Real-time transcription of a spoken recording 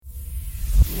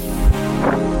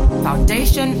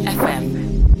Foundation FM.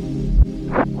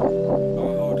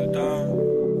 Hold it down,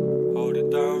 hold it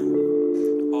down,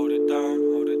 hold it down,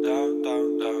 hold it down,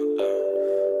 down, down, down.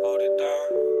 Hold it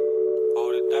down,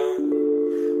 hold it down,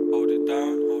 hold it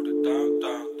down, hold it down,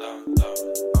 down, down, down.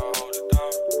 Hold it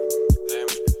down, they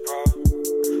must be proud.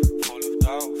 Full of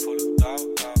doubt,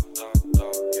 doubt, doubt,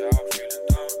 doubt. Yeah, I'm feeling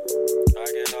down. I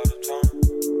get out of town,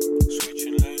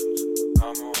 switching lanes.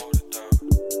 I'ma hold it down,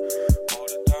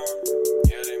 hold it down.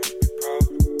 Yeah, they must be proud.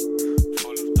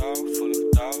 Full of doubt,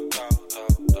 doubt,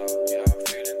 doubt, doubt. Yeah, I'm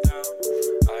feeling down.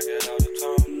 I get out of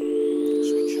town,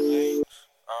 switching lanes.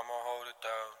 I'ma hold it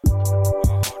down.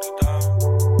 Hold it down,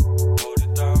 hold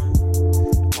it down,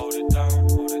 hold it down,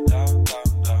 hold it down, down,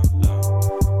 down, down.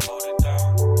 Hold it down,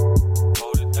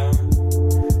 hold it down,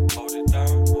 hold it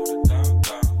down, hold it down,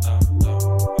 down, down, down.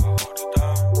 Hold it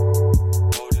down,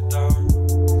 hold it down,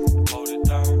 hold it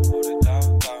down, hold it down,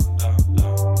 down, down,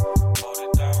 down. Hold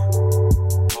it down,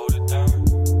 hold it down,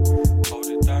 hold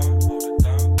it down, hold it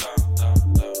down, down, down,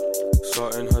 down.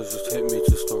 Something has just hit me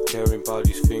to stop caring about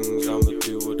these things. I'ma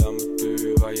do what I'ma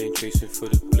do. I ain't chasing for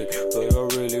the blick, but I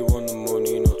really want the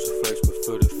money, not to flex, but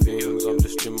for the things. I'm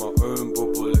just in my own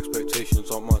bubble.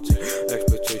 Expectations aren't my thing.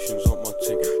 Expectations aren't my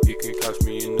thing. You can catch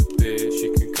me in the bitch,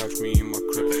 you can catch me in my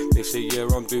crib. They say yeah,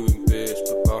 I'm doing bits,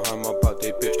 but behind my back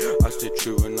they bitch. I stay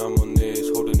true and I'm on this,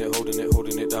 holding it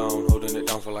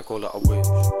down for like all that I wish.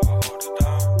 Hold it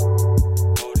down,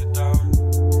 hold it down,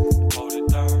 hold it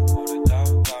down, hold it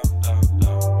down, down, down,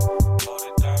 down. Hold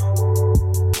it down,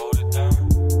 hold it down,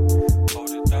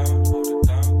 hold it down, hold it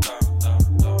down, down, down,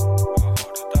 down.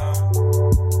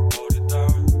 Hold it down, hold it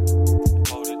down,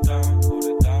 hold it down, hold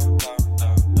it down, down, down,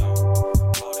 down.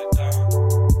 Hold it down,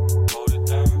 hold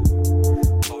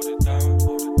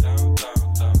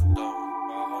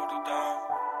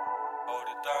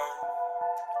it down,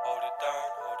 hold it down,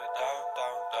 hold it down,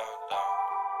 down, down, down.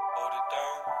 Hold it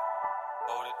down,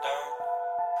 hold it down,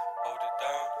 hold it down, hold it down, down, down, down. Hold it down, hold it down, hold it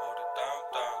down, hold it down,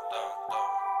 down, down,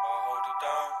 down. Hold it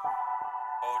down,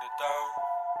 hold it down,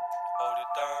 hold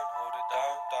it down, hold it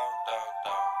down, down, down,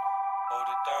 down. Hold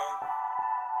it down,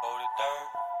 hold it down,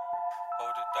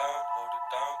 hold it down, hold it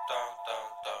down, down, down,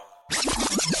 down.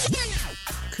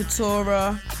 Coutura.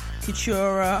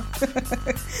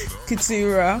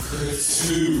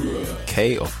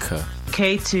 K or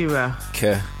K? Coutura.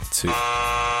 K.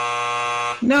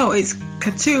 No, it's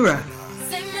Coutura.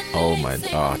 Oh my,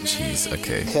 oh jeez,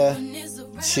 okay.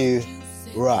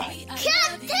 Coutura.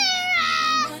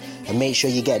 And make sure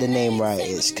you get the name right.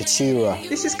 It's Coutura.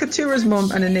 This is Coutura's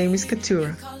mum, and her name is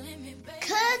Coutura.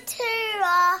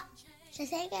 Coutura. Should I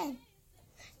say again?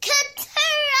 Coutura.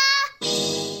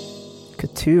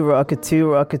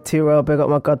 Big up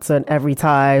my godson every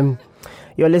time.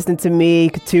 You're listening to me,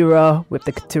 Coutura, with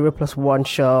the Coutura Plus One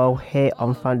show here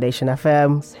on Foundation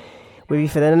FM. With you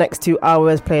for the next 2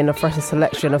 hours, playing the freshest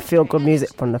selection of feel-good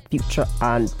music from the future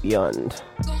and beyond.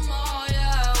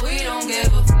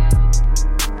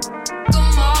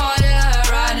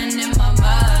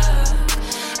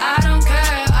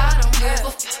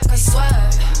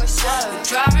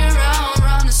 Driving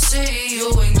round the city, you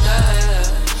ain't there.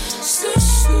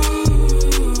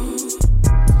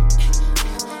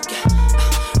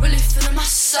 Really feeling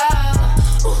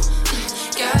myself. Ooh,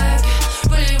 yeah.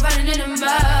 Really riding in the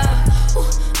mouth. Ooh,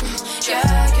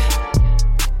 yeah.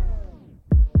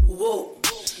 Whoa,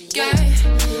 yeah.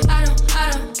 I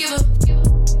don't give up.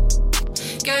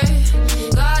 Yeah,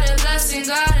 got a blessing,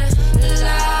 got a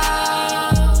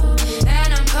love,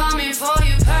 and I'm coming for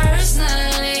you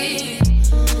personally.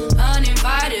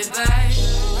 Uninvited, babe.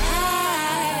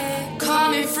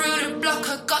 Coming through the block,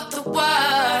 I got the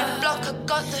word.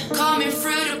 Coming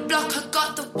through the block, I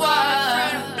got the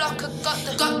word.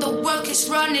 Got the work, it's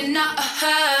running out of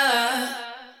her.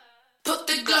 Put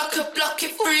the Glock, I block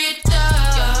it, free it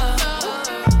down.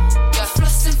 Yeah,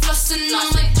 flossing on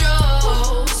my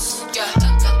jaws. Yeah, I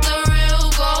got the real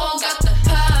gold, got the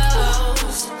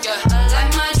pals. Yeah, I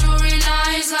like my jewelry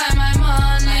nice, like my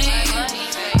money.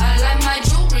 I like my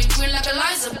jewelry green like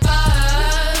Eliza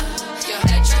Bird. Yeah,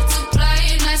 they tried to play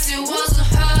it nice, it wasn't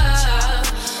her.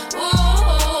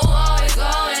 Ooh, always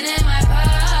going in my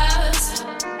past.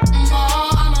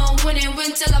 I'ma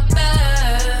win till I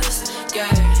best.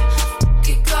 Yeah,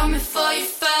 keep coming for you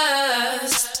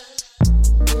first.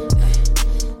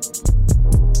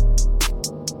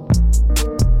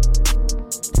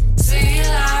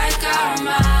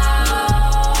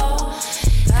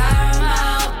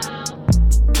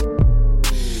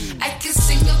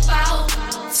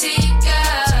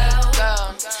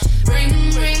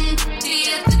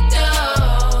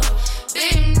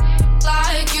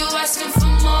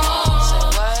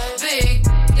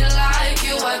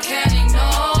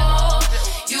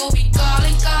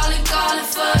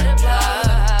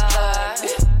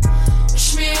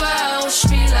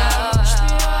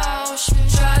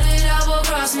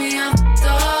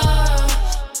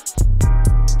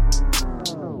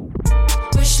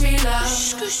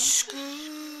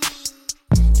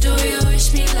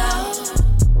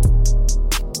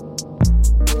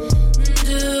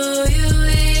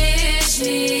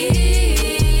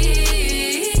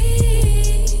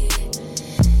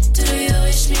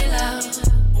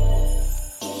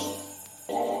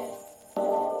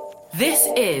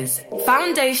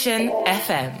 Foundation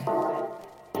FM.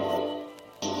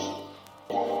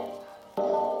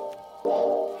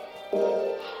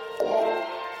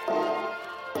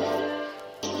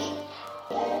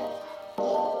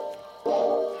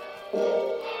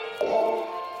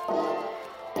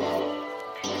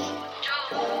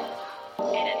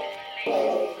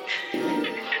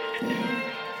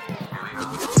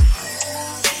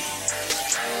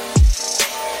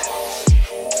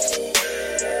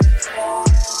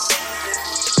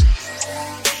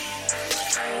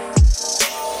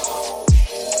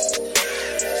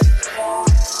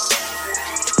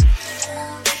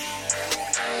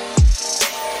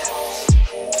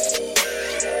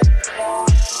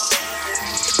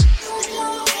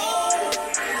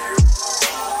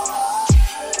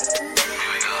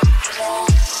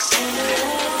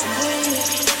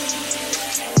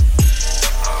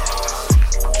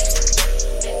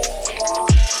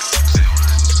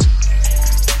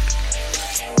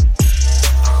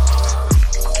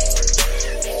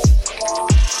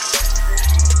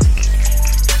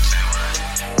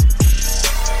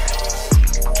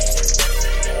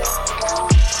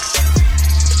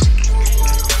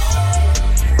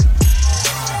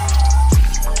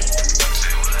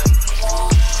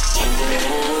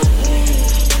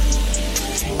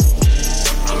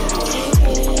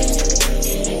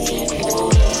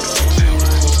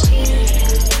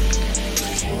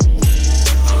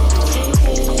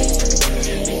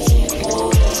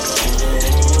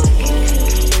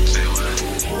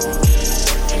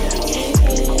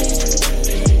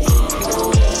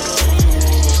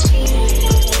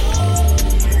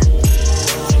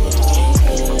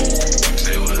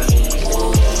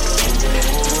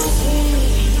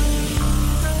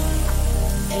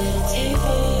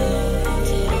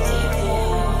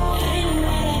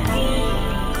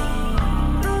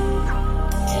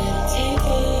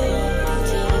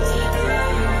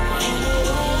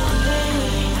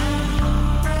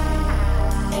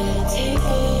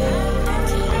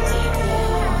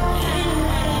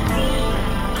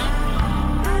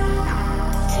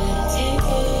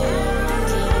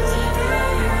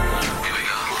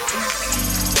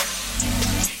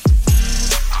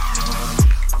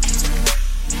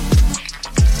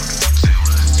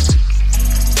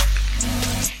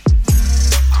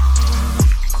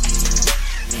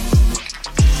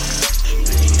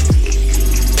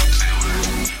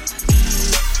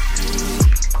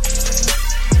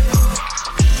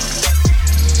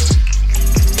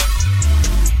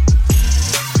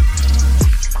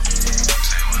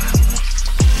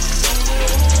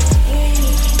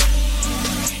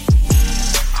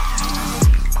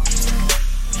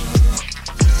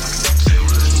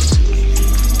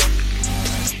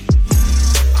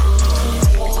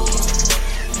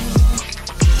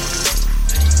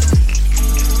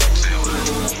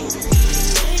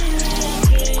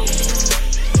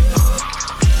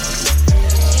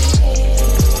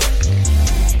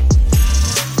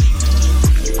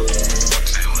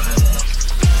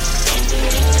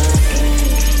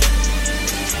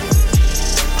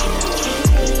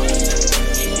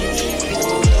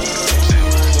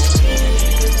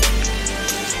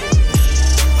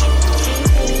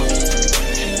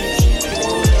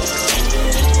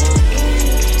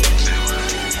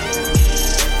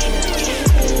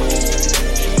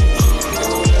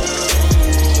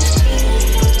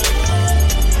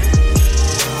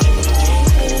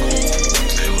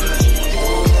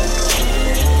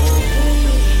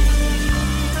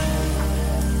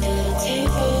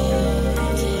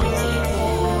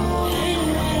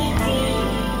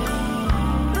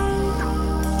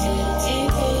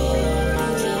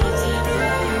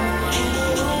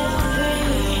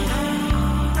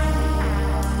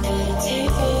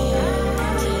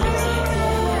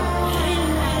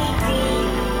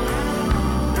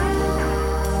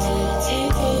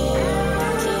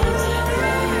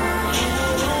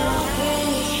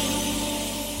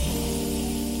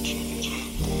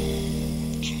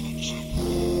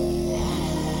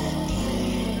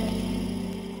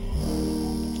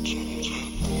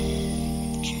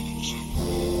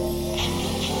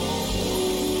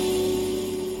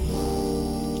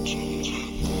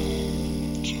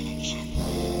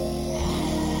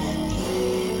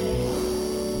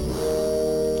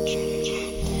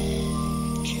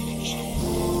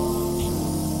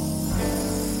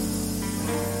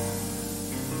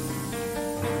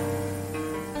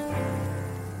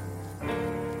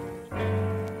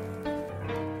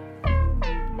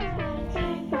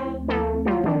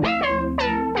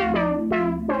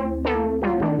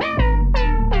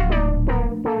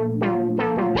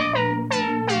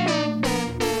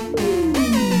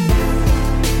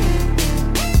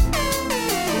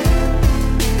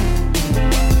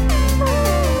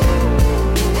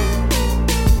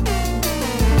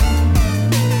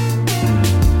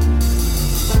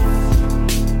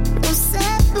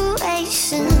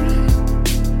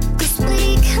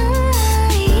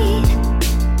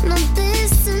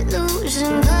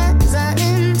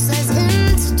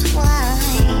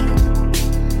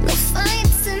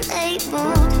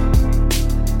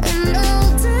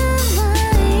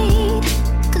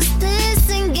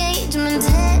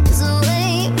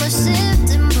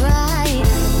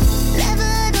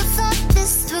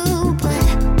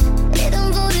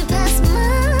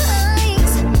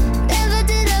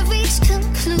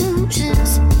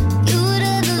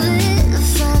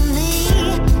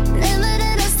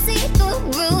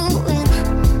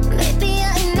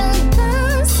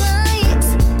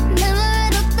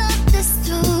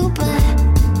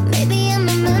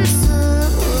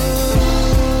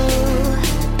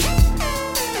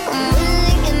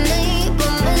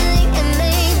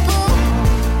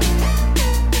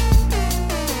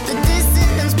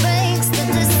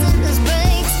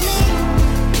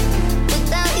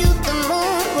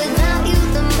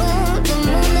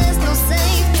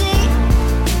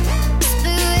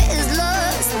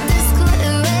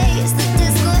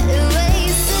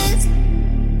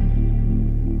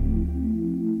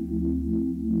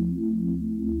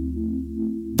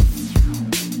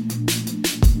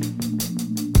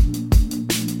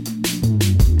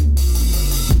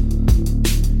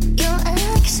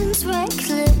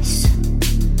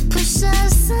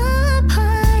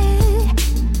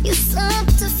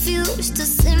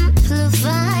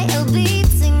 amplify a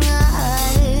beating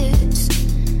heart.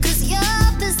 'Cause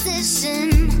your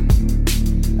position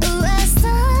arrests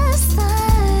our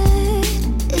sight.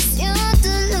 It's your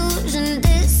delusion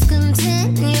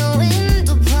discontinuing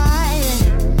the part.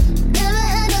 Never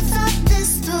had I thought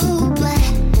this through, but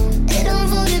it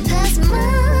unfolded past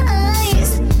my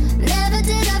eyes. Never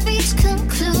did I reach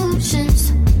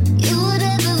conclusions you would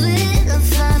ever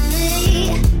vilify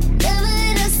me. Never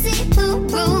did I see the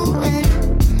ruin.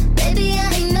 Baby, I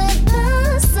ignored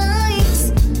the signs.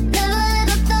 Never had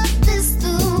I thought this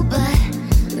through, but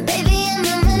baby, I'm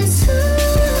not meant to.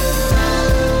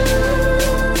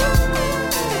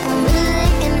 I'm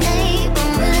willing and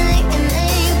able.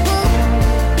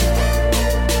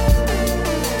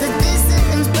 The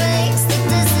distance breaks me.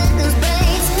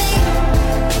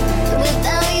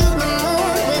 Without you, the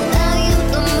moon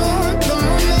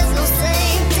has no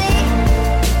safety.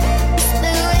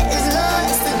 Spirit is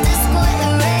lost, the disco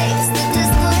erased it.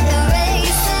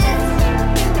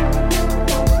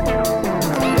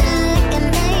 I'm willing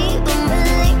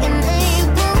and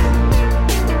able.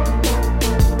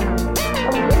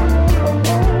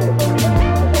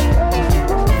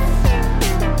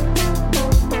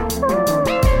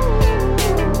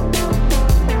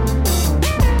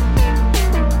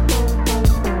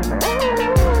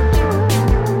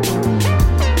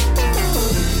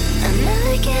 I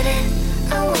never get it,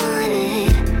 I want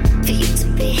it for you to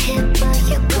be here, but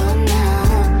you're gone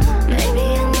now. Maybe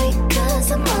I'm weak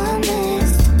 'cause I'm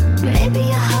honest. Maybe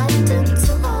you're hardened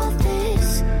to all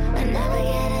this. I never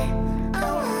get it, I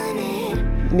want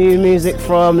it. New music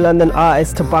from London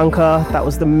artist Tabanka. That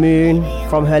was The Moon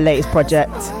from her latest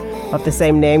project of the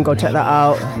same name. Go check that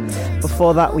out.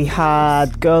 Before that, we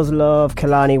had Girls Love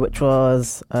Kehlani, which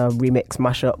was a remix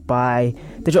mashup by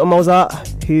Digital Mozart,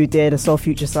 who did a Soul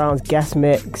Future Sounds guest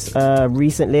mix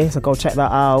recently. So go check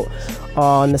that out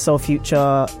on the Soul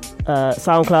Future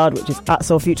SoundCloud, which is at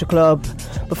Soul Future Club.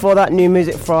 Before that, new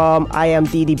music from I Am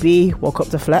DDB, Woke Up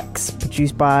to Flex,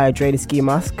 produced by Dre the Ski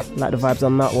Mask. Like the vibes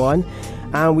on that one.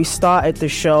 And we started the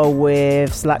show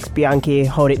with Slacks Bianchi,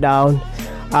 Hold It Down.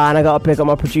 And I got to pick up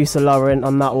my producer Lauren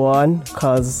on that one,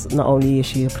 because not only is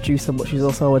she a producer, but she's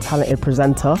also a talented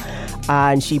presenter.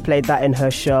 And she played that in her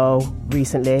show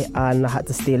recently, and I had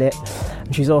to steal it.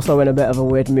 And she's also in a bit of a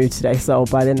weird mood today, so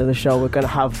by the end of the show, we're going to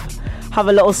have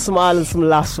a little smile and some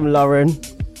laughs from Lauren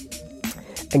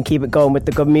and keep it going with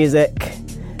the good music.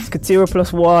 It's Katura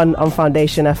Plus One on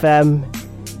Foundation FM.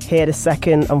 Here the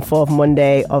second and fourth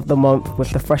Monday of the month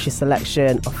with the freshest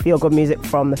selection of feel-good music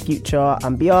from the future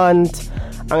and beyond.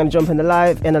 I'm gonna jump in the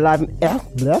I'm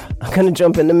gonna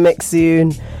jump in the mix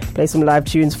soon, play some live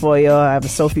tunes for you. I have a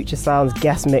Soul Future Sounds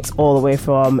guest mix all the way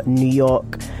from New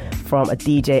York from a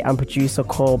DJ and producer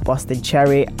called Boston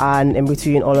Cherry, and in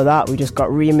between all of that we just got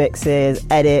remixes,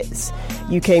 edits,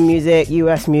 UK music,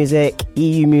 US music,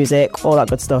 EU music, all that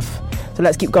good stuff. So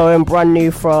let's keep going. Brand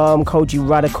new from Koji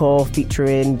Radical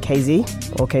featuring KZ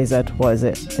or KZ. What is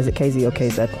it? Is it KZ or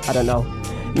KZ? I don't know.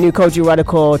 New Koji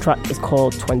Radical track is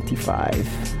called 25.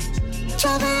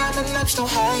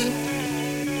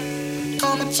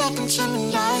 Come and talking to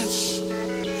me nice.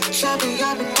 Shabby,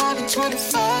 I've been more than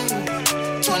 25.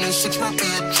 26 might be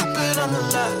a trip, but I'm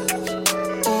alive.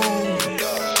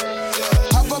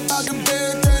 Hop up out the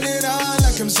bed, turn it on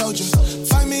like I'm soldier.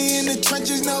 Find me in the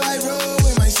trenches, now I roll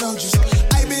with my soldiers.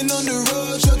 I've been on the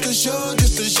road, show to show,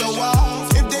 just to show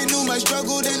off. If they knew my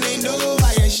struggle, then they know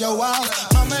I ain't show off.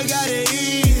 Mama gotta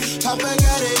eat, Papa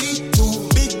gotta eat too.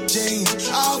 Big James,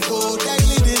 I'll go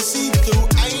daily to see through.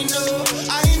 I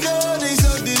know they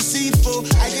so deceitful.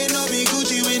 I cannot be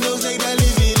Gucci with no snake that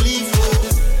live in lethal.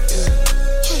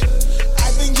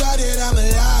 I've been guarded, I'm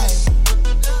alive.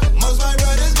 Most my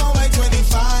brothers gone by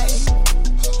 25.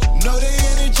 Know the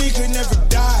energy could never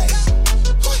die.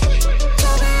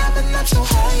 Tell me I've been up so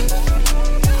high.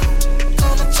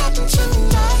 Come and talk to me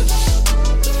nice.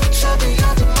 Tell me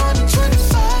I've been more than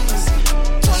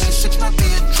 25. 26 might be a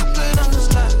trip, but I'm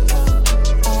alive.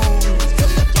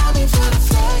 Put the money for the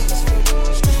flight.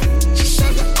 She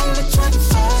said you're only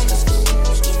 25.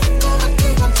 Gonna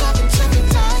keep on talking to me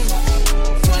nice.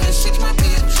 26 might be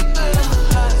a trip, but I'm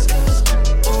alive.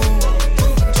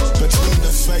 Between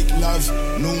the fake love,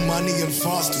 new money and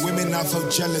fast women, I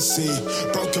felt jealousy.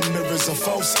 Broken mirrors, a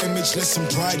false image, listen,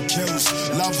 pride kills.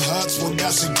 Love hurts, well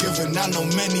that's a given. I know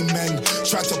many men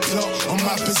try to plot on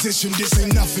my position, this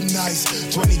ain't nothing nice.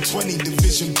 2020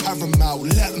 division paramount,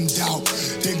 let them doubt,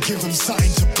 then give them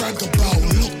something to brag about.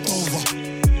 Look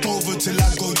over till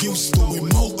I go used to it,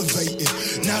 motivated.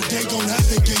 Now they gon' have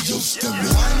to get used to me.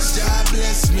 Once God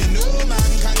bless me, no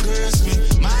man can curse me.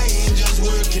 My angels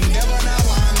working, never now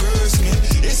one verse me.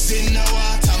 It's in the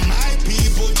water, my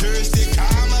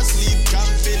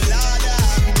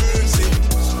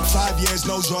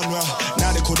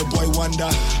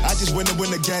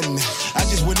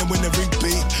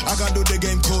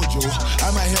cordial.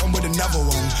 I might hit him with another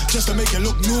one, just to make it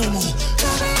look normal.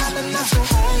 Got me on the natural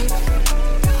high.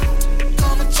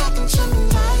 Gonna talk into the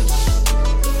night.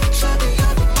 Try to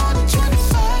have it more than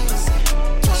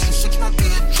 25. 26 might be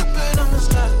a trippin' on the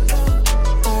slide.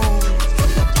 Put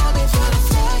the body for the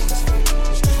flight.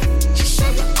 She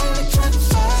said you're only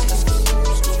 25.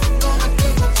 Gonna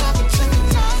keep on talking to the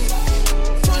night.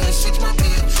 26 might be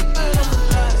a trippin' on the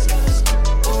slide.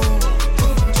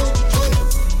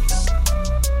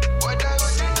 What that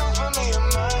would you do for me and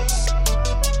mine?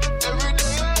 Every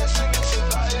day I sing it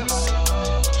survival.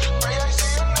 Pray I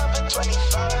see another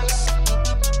 25.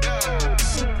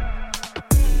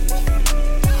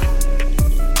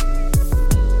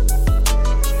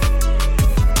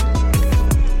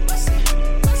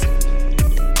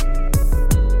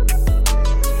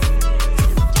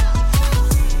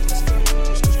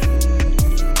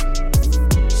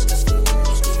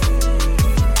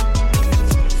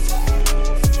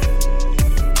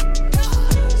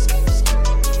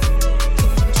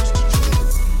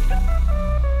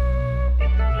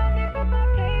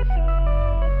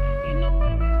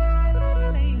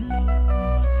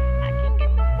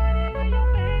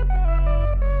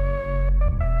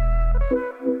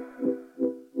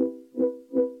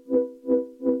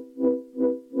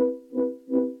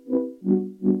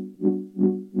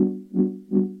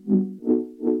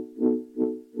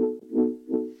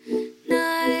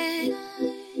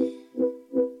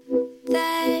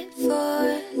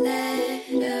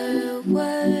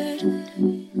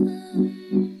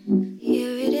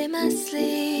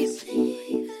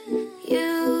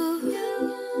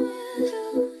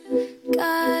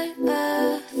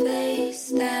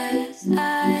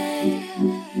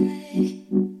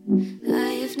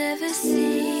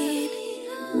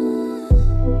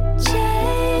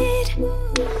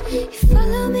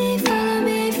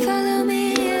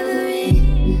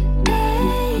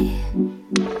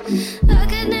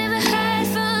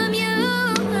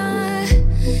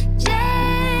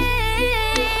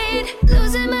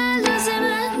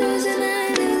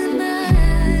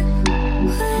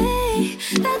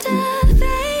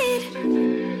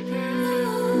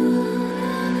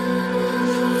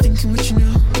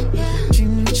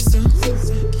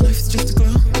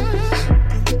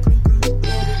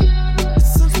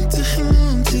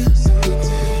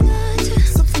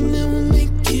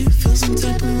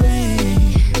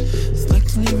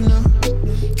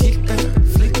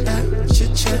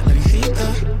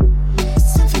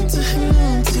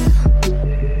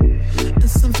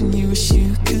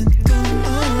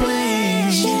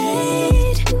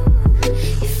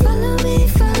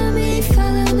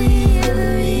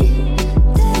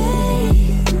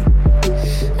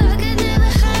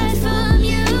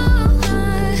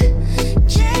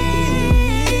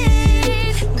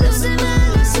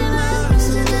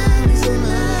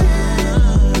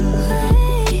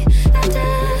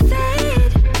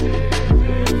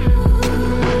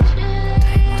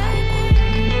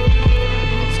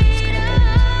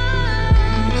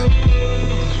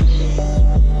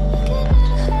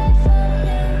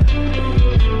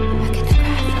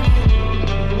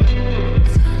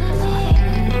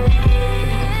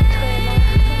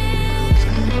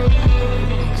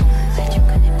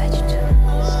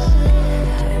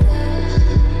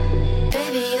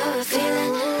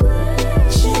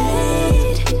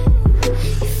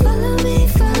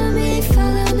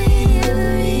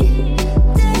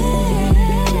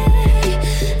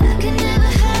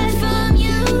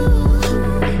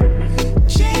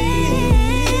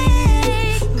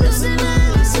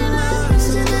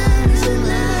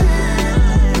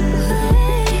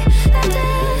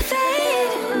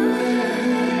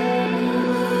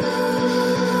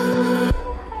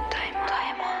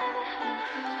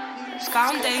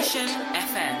 Foundation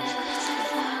FM.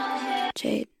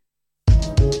 Jade.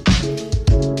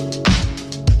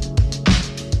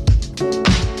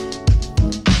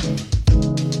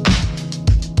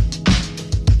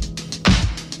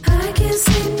 I can't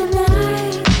sleep at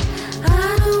night. I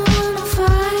don't wanna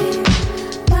fight.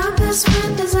 My best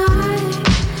friend is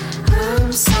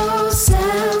I'm so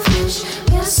selfish.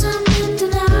 Yes, I'm in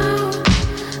denial.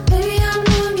 Baby, I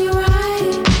know you're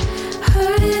right.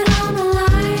 Heard it all my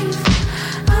life.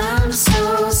 I'm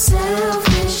so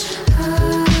selfish.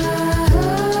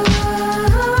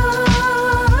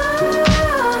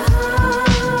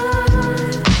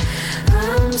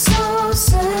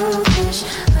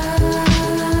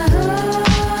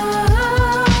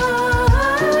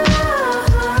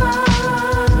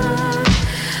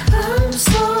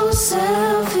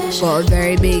 Got a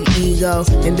very big ego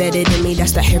embedded in me,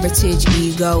 that's the heritage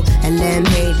ego. And them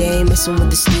hate, they ain't messing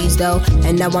with the steez though.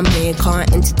 And now I'm here,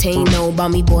 can't entertain no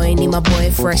bummy boy. Need my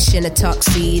boy fresh in a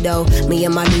tuxedo. Me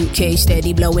and my Luke Cage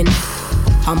steady blowing.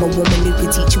 I'm a woman who can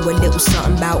teach you a little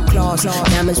something about class.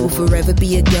 Diamonds will forever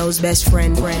be a girl's best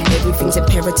friend. Everything's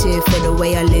imperative for the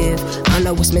way I live. I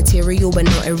know it's material but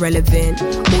not irrelevant.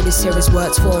 All this here is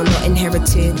worked for, not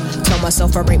inherited. Tell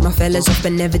myself I break my fellas off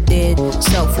but never did.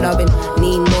 Self-loving,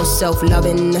 need more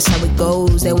self-loving. That's how it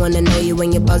goes. They wanna know you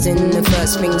when you're buzzing. The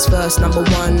first things first, number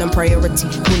one, I'm priority.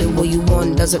 Call it what you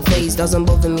want, doesn't phase, doesn't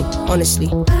bother me, honestly.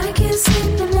 I can't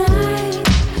sleep at night.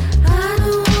 I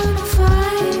don't wanna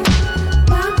fight.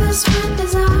 My best friend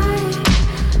is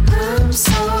I'm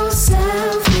so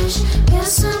selfish.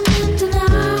 Yes, I'm in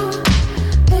denial.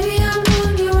 Baby, I'm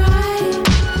doing you right.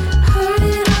 Heard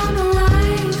it all my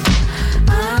life.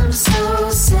 I'm so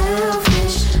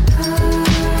selfish.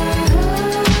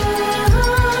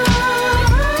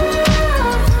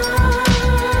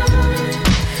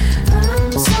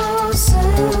 I'm so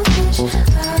selfish.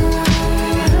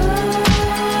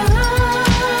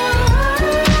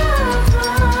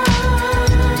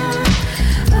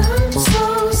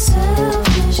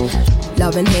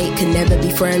 Love and hate can never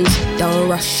be friends. Don't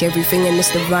rush everything in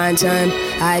this divine time.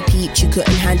 I peeped, you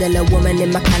couldn't handle a woman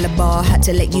in my caliber. Had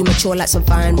to let you mature like some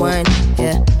fine wine.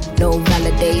 Yeah, no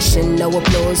validation, no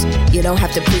applause. You don't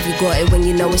have to prove you got it when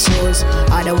you know it's yours.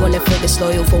 I don't wanna feel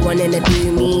disloyal for wanting to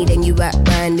do me. Then you act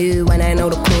brand new and I know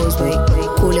the cause. Wait,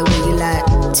 call it what you like.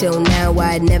 Till now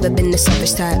I'd never been the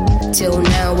selfish type. Till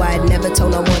now I'd never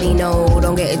told nobody no.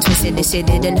 Don't get it twisted, this shit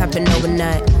didn't happen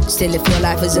overnight. Still if your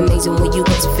life is amazing when you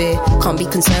got to fear. Can't be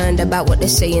concerned about what they're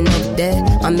saying over there.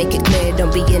 I make it clear,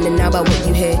 don't be in and out about what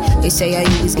you hear. They say I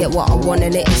always get what I want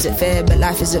and it isn't fair, but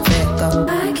life isn't fair, go.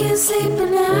 I can't sleep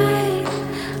at night.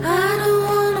 I don't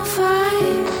wanna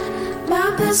fight.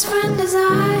 My best friend is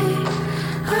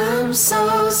I'm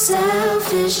so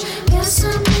selfish. Yes,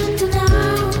 I'm in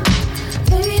denial.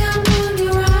 Baby, I'm doing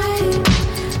you right.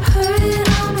 Heard it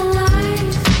all my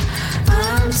life.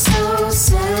 I'm so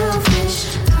selfish.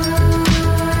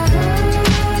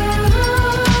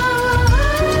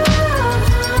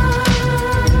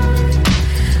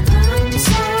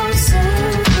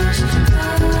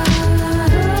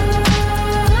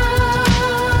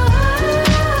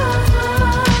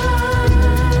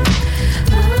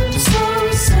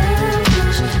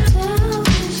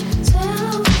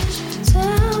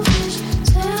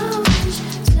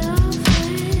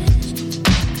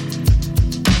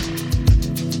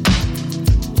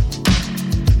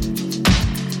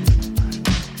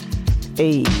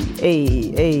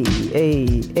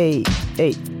 Hey.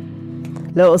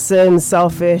 Little Sims,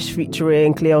 Selfish,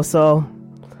 featuring Cleo Soul.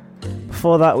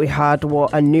 Before that, we had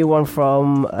a new one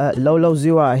from Lolo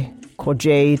Zouai called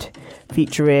Jade,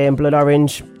 featuring Blood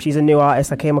Orange. She's a new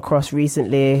artist I came across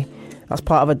recently. That's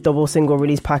part of a double single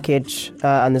release package.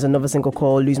 And there's another single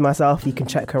called Lose Myself. You can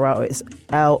check her out. It's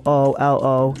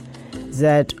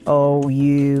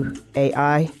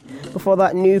LOLOZOUAI. Before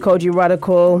that, new Koji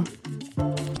Radical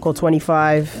called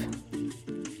 25.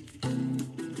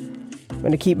 I'm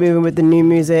going to keep moving with the new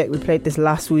music. We played this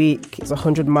last week. It's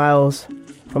 100 Miles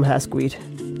from Hair Squeed.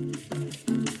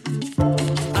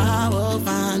 I will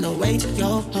find a way to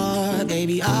your heart,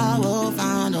 baby. I will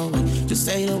find a way to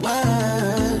say the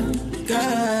word,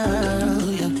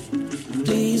 girl, yeah.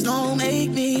 Please don't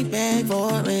make me beg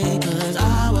for it, 'cause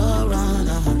I will run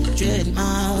 100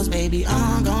 miles, baby.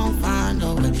 I'm gonna find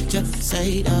a way to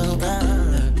say the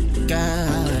word,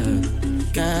 girl,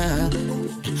 girl,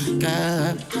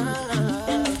 girl.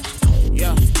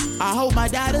 Yeah, I hope my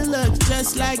daddy looks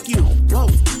just like you. Whoa,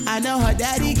 I know her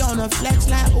daddy gonna flex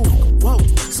like ooh. Whoa,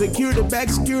 secure the back,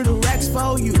 secure the racks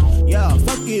for you. Yeah,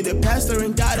 fuck it, the pastor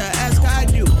and gotta ask I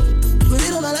do. Put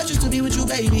it on my life just to be with you,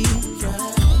 baby.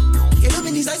 Get up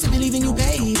in these nights to believe in you,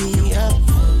 baby. Yeah,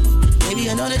 baby,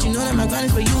 I know that you know that my grind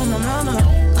is for you and my mama.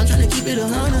 I'm trying to keep it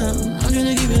 100. I'm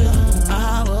trying to keep it 100.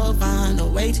 I will find a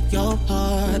way to your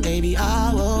heart, baby.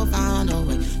 I will find a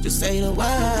way to say the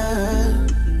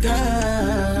word,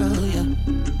 girl, yeah.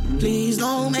 Please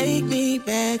don't make me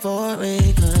beg for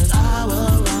it, 'cause I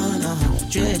will run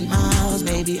 100 miles,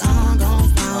 baby. I'm gonna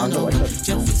find a way just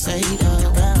to say the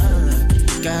word,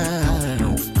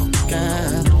 girl,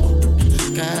 girl,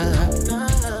 girl.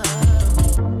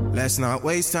 Let's not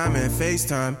waste time and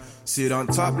FaceTime. Sit on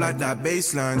top like that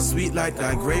baseline, sweet like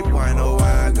that grape wine. Oh,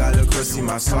 why I gotta crusty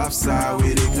my soft side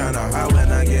with it kinda high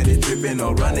when I get it dripping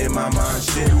or running my mind.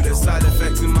 Shit, do the side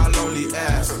effects in my lonely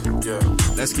ass.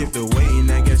 Let's skip the waiting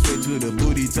and get straight to the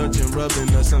booty touching, rubbing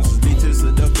her some speeches,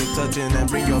 seductive touching, and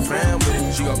bring your friend with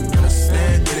it. She gon'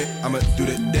 understand in it. I'ma do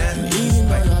the dance. Even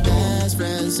though your best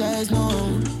friend says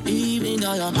no, even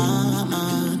though your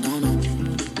mama don't know,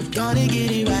 we're gonna get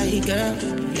it right, girl.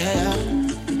 Yeah.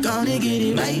 Gonna get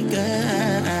it right,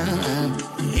 girl.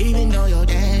 Even though your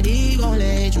daddy gon'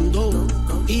 let you go,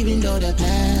 even though the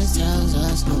past tells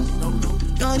us no,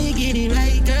 gonna get it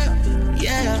right, girl.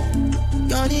 Yeah,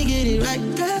 gonna get it right,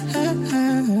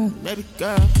 girl. Baby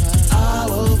girl, I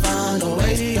will find a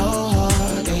way to your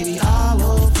heart, baby. I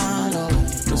will find a way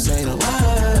to say the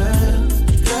word,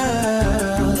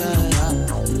 girl. Yeah.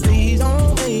 Please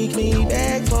don't make me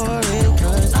beg for it,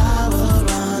 'cause I will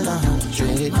run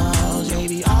 100 miles,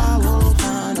 baby.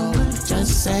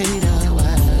 Just say the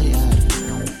word, yeah.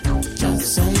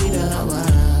 Just say the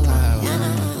word,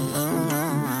 yeah.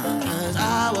 'Cause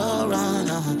I will run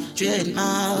 100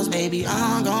 miles, baby.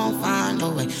 I'm gon' find a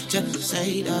way. Just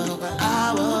say the word.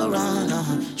 I will run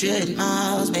 100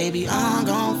 miles, baby. I'm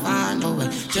gon' find a way.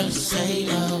 Just say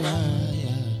the word,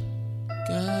 yeah.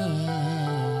 Girl.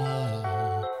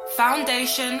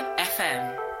 Foundation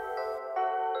FM.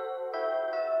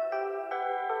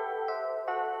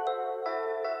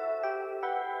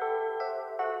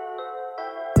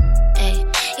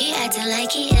 He acting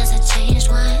like he is a changed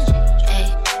one, ay,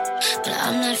 but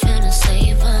I'm not finna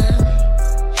save him.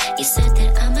 He said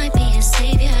that I might be his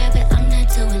savior, but I'm not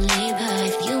doing labor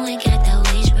if you ain't got that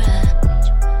wage, bruh.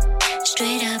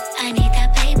 Straight up, I need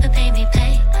that paper, baby,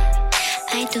 pay.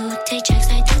 I do take checks,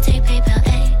 I do take PayPal,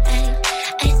 ay, ay.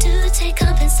 I do take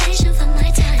compensation for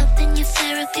my time up in your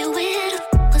therapy with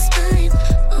what's mine.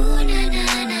 Ooh, na na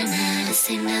na na, this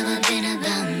ain't never been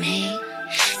about me.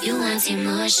 You want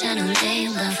emotional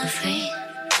labor for free.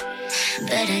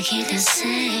 Better keep the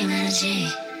same energy.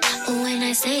 When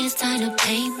I say it's time to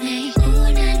pay me,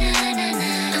 ooh, na na na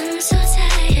na, I'm so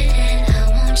tired and I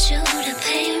want you to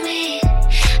pay me.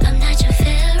 I'm not your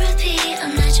therapy,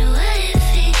 I'm not your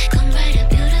wifey. Come write a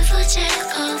beautiful check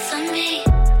all for me.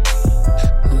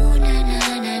 Ooh, na na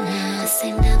na na, this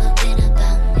ain't never been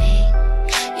about me.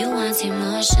 You want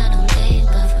emotional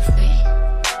labor for free.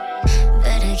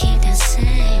 Better keep the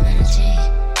same energy.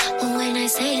 When I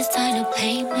say it's time to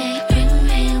pay me,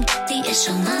 ring, the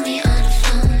issue, mommy on the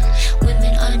phone.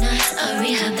 Women are not a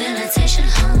rehabilitation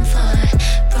home for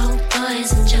broke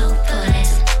boys and joke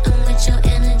boys. And with your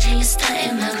energy, you're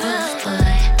starting my growth,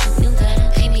 boy. You better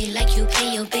pay me like you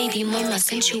pay your baby mama.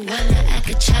 Since you wanna act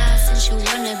a child, since you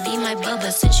wanna be my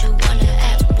bubba, since you wanna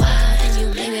act wild, and you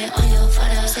blame it on your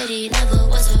father. Said he never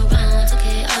was around, took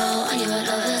it all on your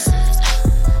lovers.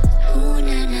 Ooh,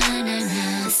 na na na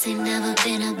na, this ain't never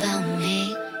been about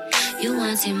me. You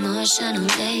want emotional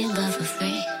labor for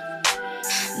free.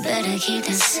 Better keep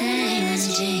the same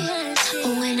energy.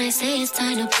 When I say it's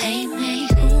time to pay me,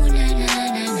 ooh, na na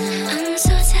na na, I'm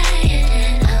so tired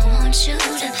and I want you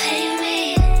to pay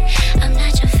me. I'm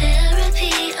not your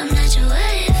therapy, I'm not your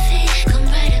wifey. Come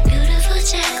write a beautiful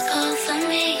check all for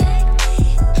me.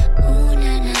 Ooh,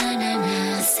 na na na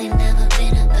na, this ain't never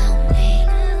been about me.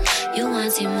 You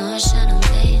want emotional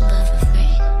labor for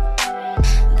free.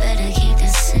 Better keep the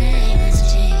same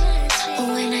energy.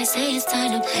 When I say it's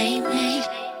time to pay me.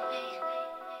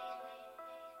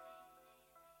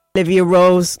 Olivia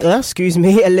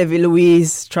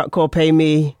Louise, track called Pay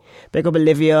Me. Big up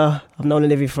Olivia. I've known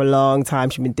Olivia for a long time.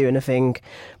 She's been doing a thing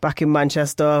back in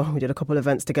Manchester. We did a couple of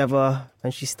events together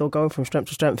and she's still going from strength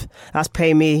to strength. That's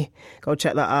Pay Me. Go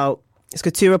check that out. It's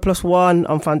Katura +1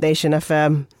 on Foundation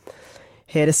FM.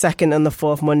 Here the second and the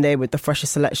fourth Monday with the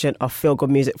freshest selection of feel-good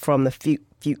music from the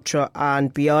future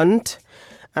and beyond.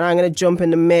 And I'm going to jump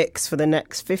in the mix for the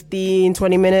next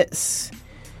 15-20 minutes.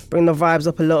 Bring the vibes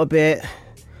up a little bit.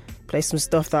 Play some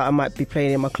stuff that I might be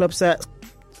playing in my club sets.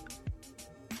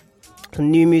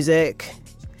 Some new music.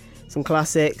 Some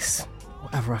classics.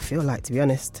 Whatever I feel like, to be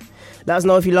honest. Let us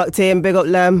know if you locked in. Big up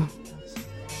Lem.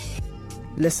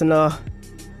 Listener.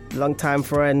 Long time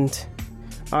friend.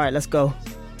 Alright, let's go.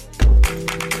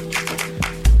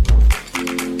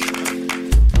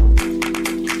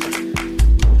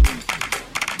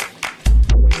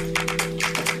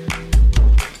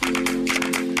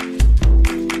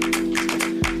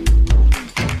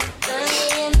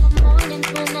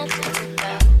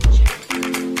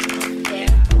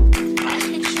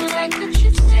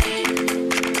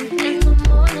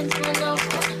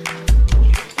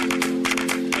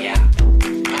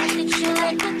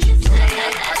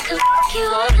 You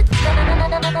wanna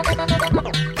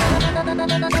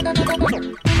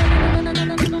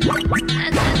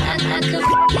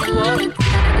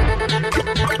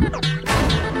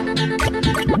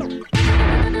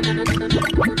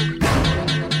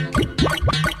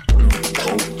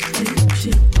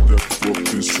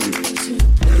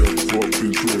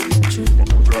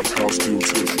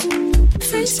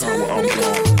FaceTime when I go.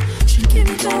 She get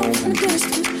me down from the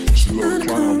distance. She love to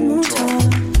climb on top.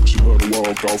 She love to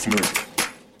walk off me.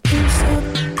 Hips up,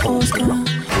 toes down.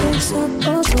 Hips up,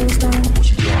 toes down.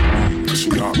 She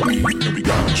got me, and we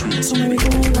got a treat. So maybe go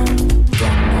along.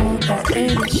 Don't know about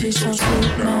baby, she's so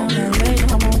sweet now. LA, I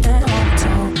want that all the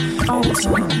time. All the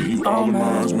time, you all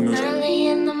mine when it's early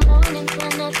in the morning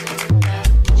when I think about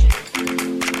you.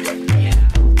 Yeah,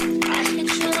 I hit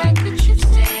you like what you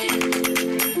said.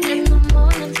 In the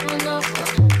mornings when I want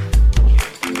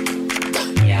you.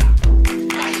 Yeah,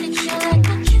 I hit you like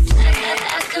what you said.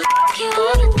 I could fuck you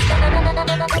all the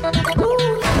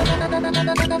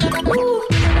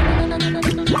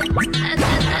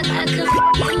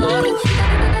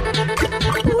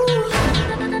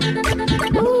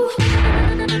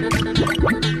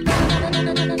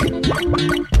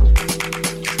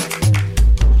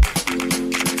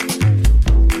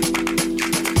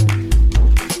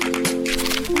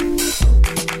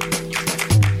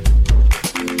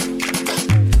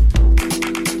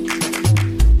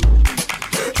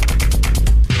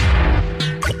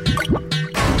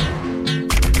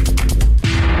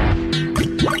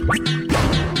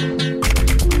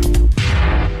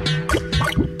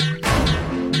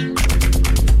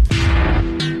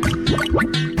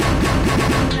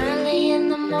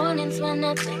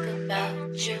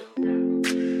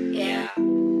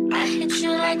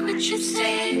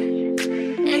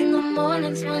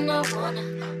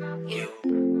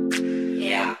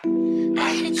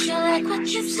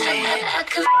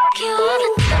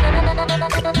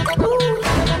Ooh.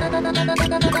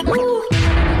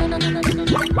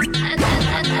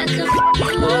 I could fuck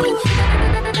you all the time.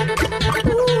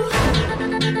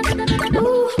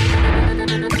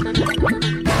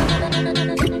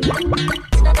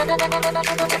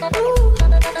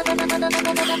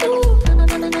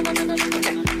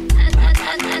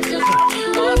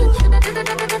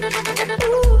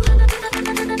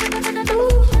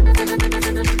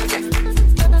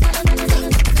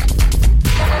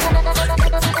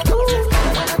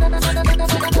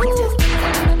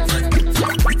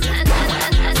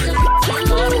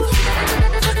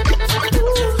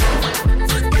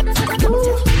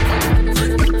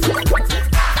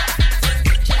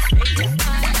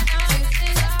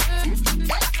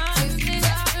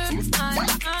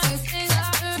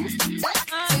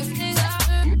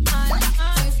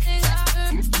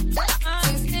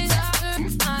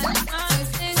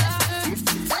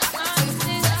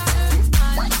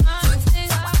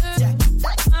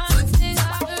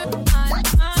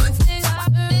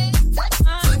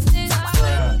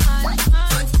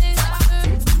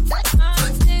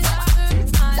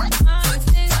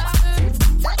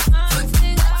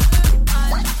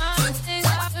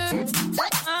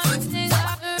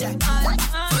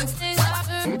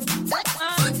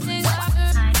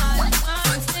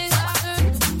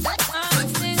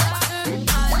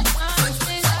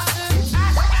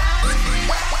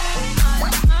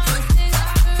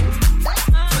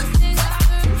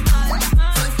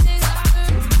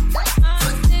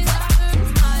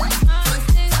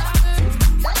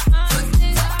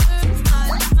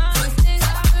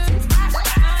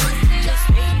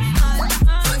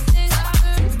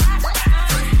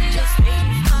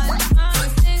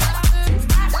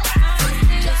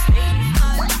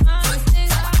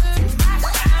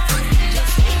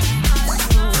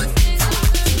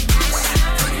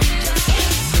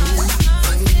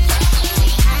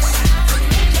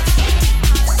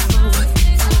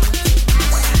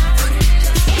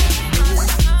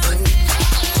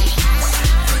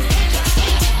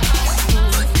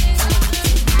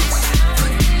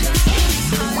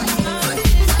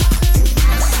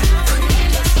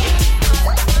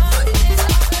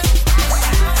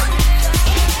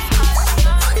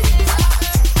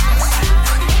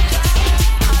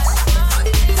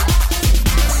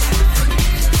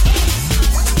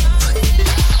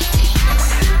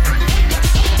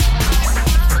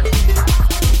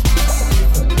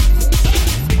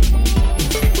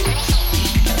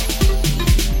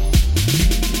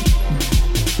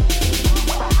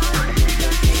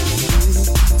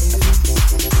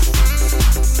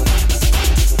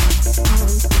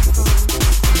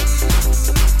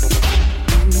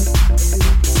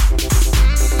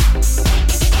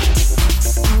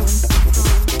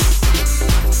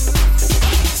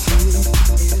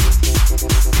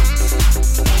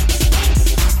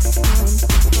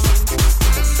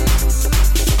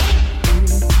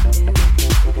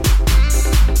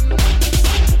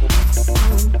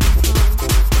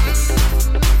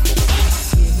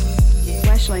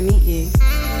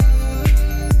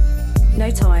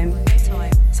 no time,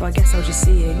 so I guess I'll just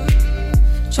see you.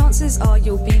 Chances are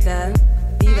you'll be there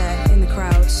in the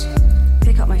crowd.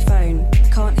 Pick up my phone, I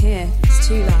can't hear, it's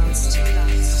too loud.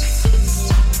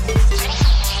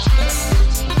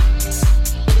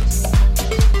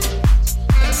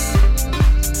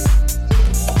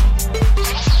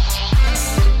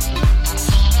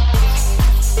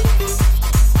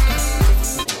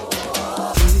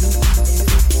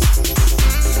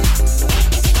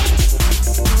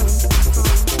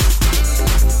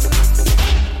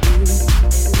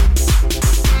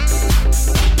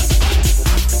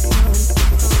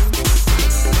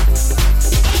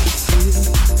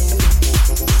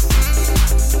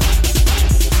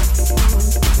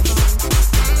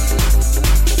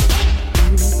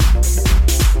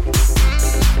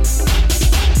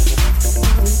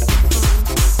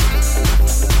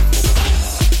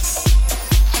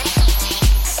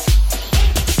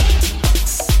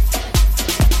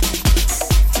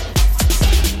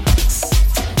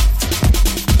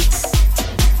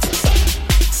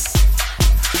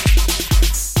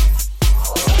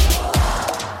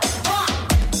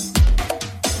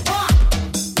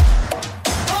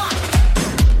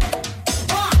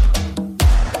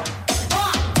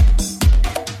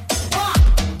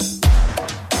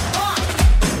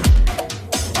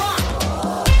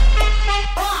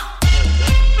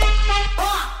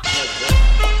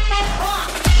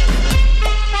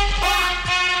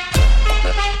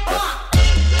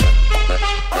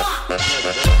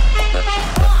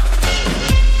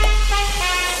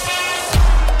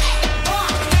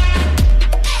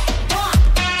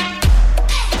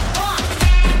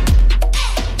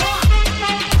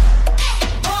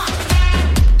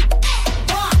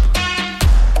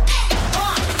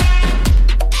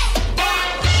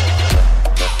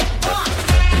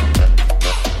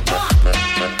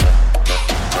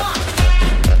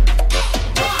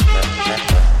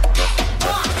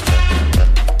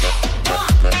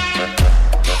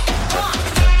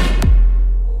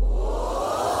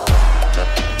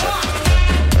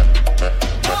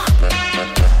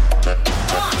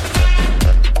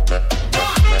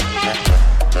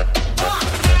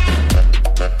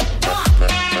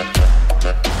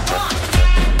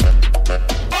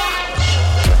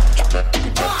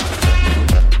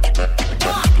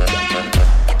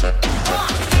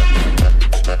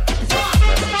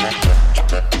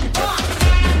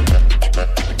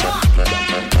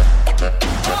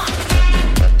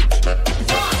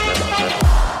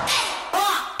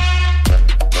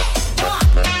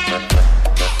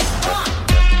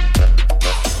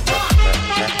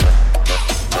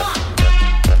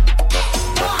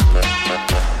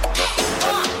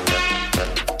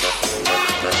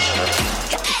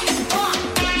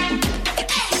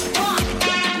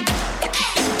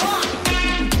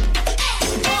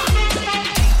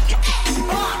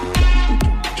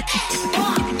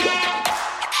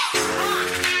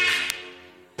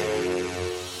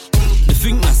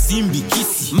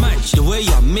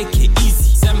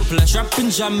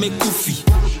 Jamais goofy,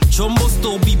 Chombo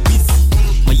still be busy.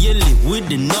 My yellow with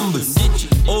the numbers,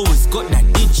 always got that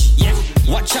itch. Yeah.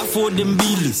 Watch out for them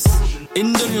dealers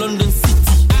in the London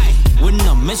city. When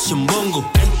I mention Bongo,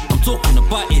 I'm talking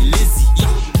about it lazy.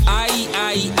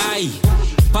 I,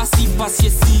 passy,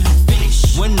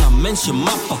 silly. When I mention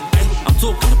Mappa, I'm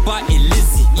talking about it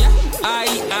lazy. I,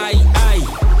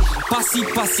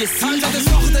 passy, silly.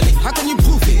 How can you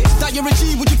prove it? That you're a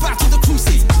G, would you back to the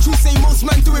crusade? True say most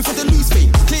man do it for the loose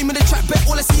fame. Claiming the track bet,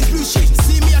 all I see is blue shades.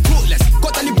 See me, I talk less,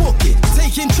 got Danny Borky.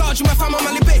 Taking charge of my fam, I'm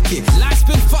Ali Becky. Life's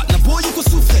been fucked, now boy, you can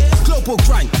souffle. Global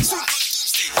grind.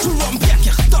 True rotten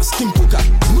biaka, dust in buga.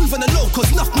 Move on the low, cause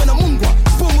enough men are mungwa.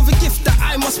 Born with a gift that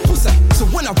I must puss her. So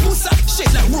when I puss her,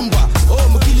 shake like rumba. Oh,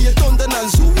 Magili, you don't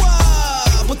dance zuwa.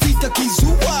 Botita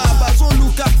Kizua, Bazo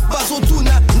Luka, Bazo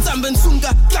Tuna, Nzamben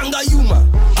Sunga, Kanga Yuma.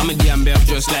 I'm a Gambier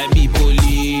just like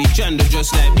Bipoli, Chando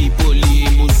just like Bipoli,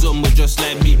 Muzombo just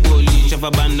like Bipoli,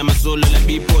 Chavabanda my solo like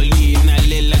Bipoli,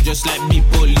 Nalela just like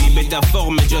Bipoli, Better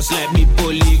form just like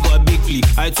Bipoli, got a big flea,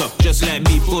 I talk just like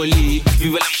Bipoli,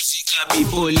 Viva la musica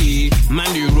Bipoli,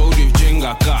 man you road with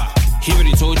Jenga car, he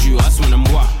already told you ask when I'm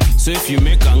wa, so if you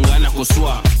make Angana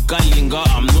Koswa, Kalinga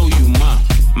I'm know you ma.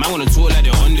 Man wanna tour like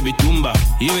they're on the Bitumba.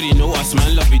 You already know us,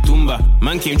 man love Bitumba.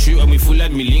 Man came true and we full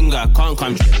like Milinga. Can't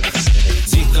come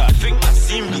Zika, think I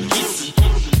seem be easy.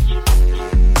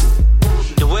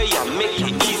 The way I make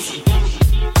it easy.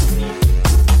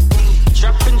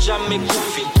 Trap and jam make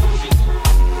goofy.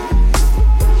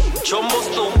 Chombo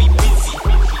still be busy.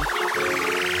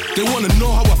 They wanna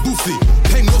know how I boof it.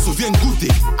 Pengloso bien gute.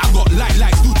 I got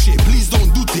like Duce. Please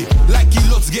don't do it. Like he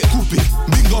lots get coopy.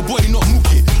 Bingo boy not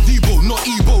mookie. Debo not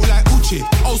Ebo like Uche.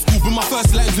 Old school with my first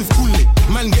First lines with Kool-Aid.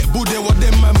 Man get booty, what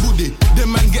them man booty.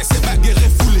 Them man get set back, get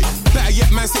refoulé. Better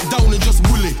yet, man sit down and just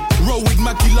boule. Roll with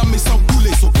Maki, l'homme sans couler.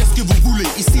 So qu'est-ce que vous voulez?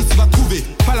 Ici tu vas trouver.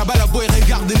 Pas la balle, boy,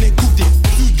 regarde et n'écoutez.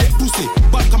 Tu get poussé,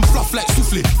 bad comme fluff like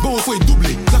soufflé. Bon, faut y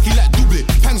doubler, lucky like doublé.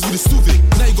 Pangs with the stupid.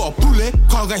 Now you got a poulet,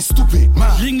 car guy stupid.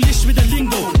 Man. English with the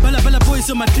lingo. Bella boys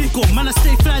on my dico. Man, I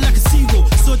stay fly like a seagull.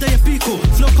 So they a pico.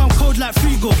 Flow come cold like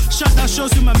Frigo. Shut down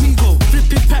shows with my amigo.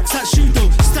 Flipping packs like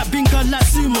Shudo. Stab bingo like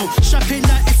Sumo. Champagne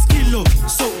like Esquilo.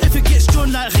 So if it gets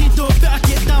drawn like Rito, better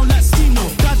get down like Stino.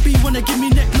 God B wanna give me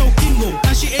neck, no kingo.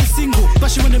 And she ain't single, but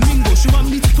she wanna mingle. She want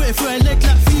me to put it through her leg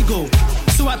like Figo.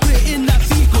 So I put it in like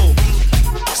Figo.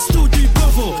 Still do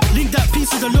Bravo. Link that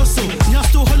piece with the Loso. Now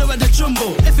still hollow at the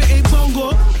jumbo. If it ain't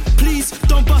bongo, please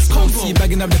don't bust combo. See,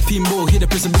 bagging up the pinball. Hit the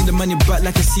prison, bring the money back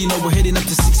like a casino. We're heading up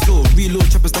to 6th floor. Reload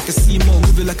choppers like a Seymour.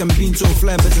 Moving like I'm Binto.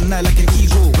 Flying birds at night like an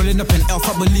eagle. Rolling up an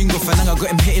alpha lingo. Fananga got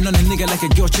him hitting on a nigga like a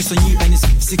girl chase on you. And it's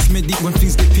 6 mid deep when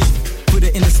things get peaked. Put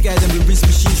it in the sky, then we rinse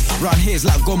machines. Round here it's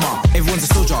like Goma. Everyone's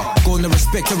a soldier. Go on the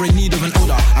respect or in need of an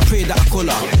order. I pray that I call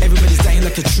her. Everybody's dying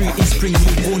like a tree in spring,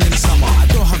 newborn in the summer. I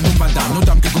don't have no man down. No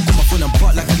damn people come up on a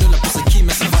butt like a little piece of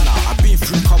Kima Savannah. I've been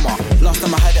through coma. Last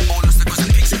time I had it all, lost the cause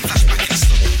of pics and flashback.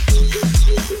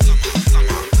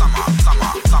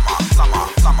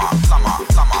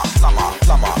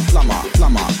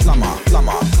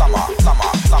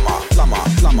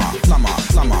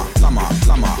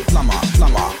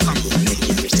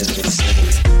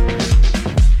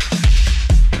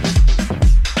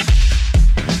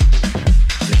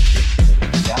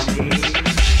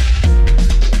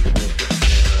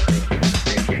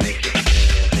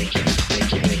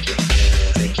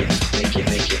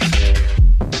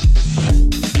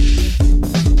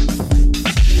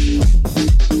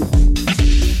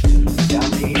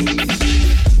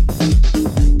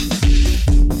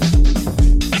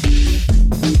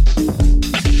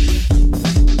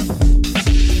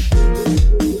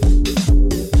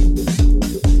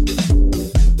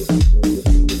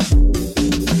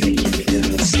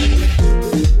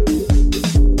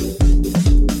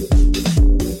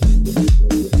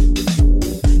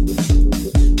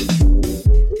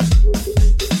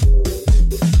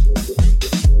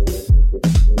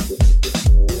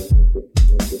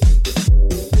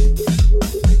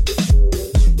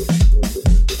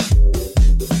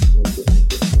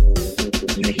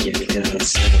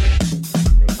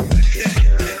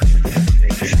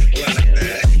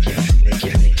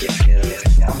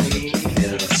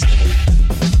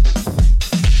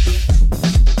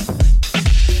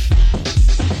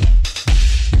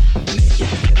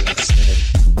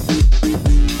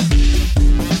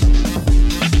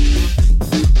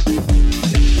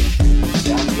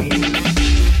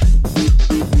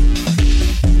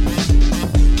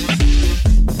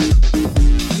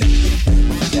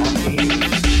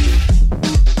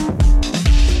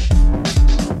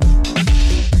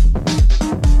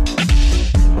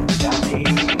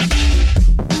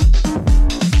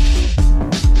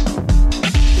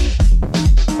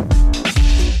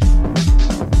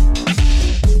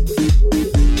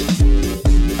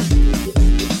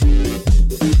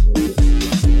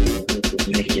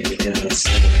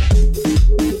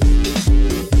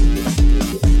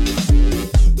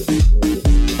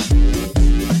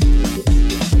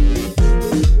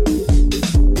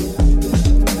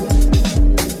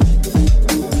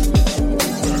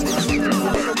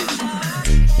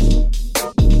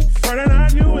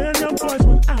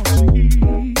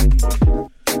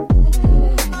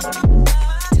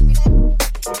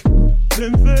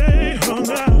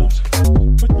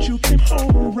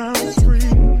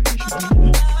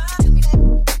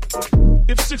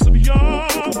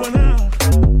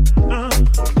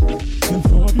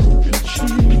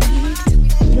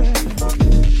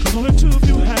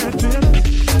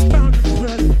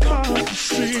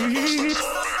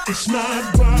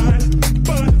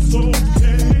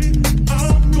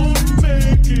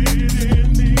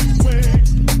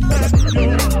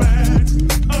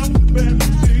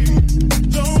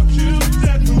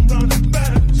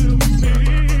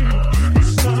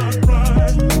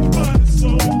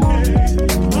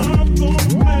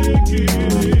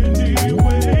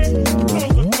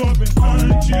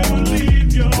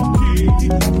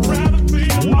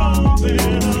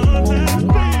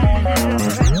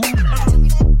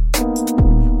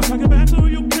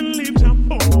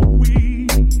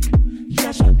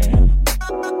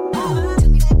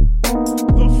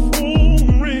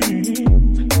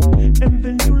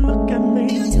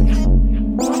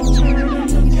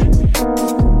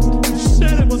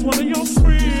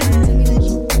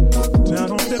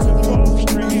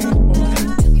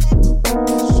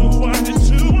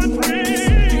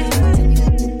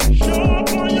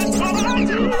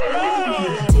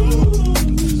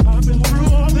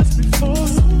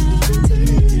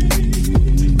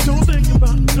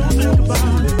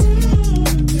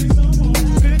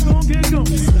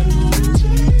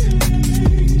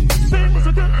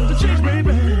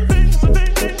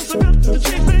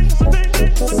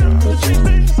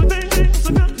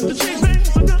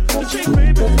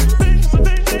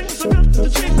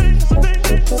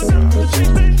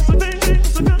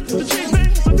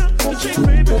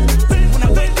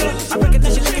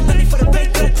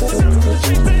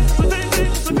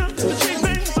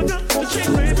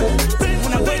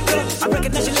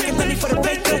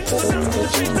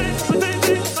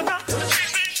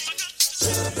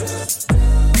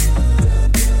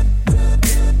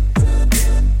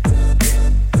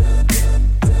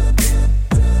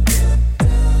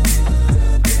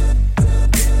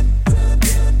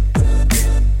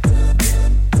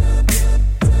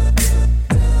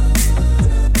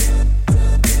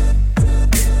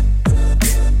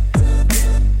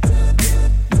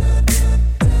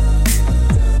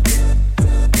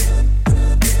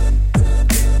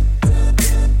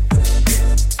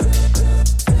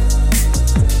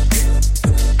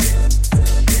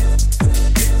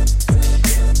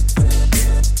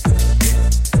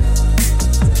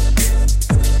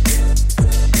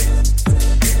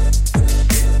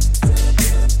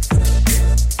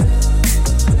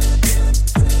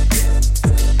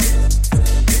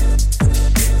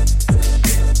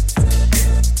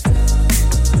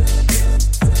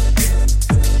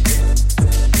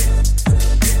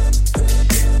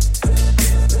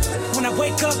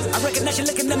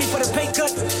 me for the pay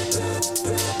cut.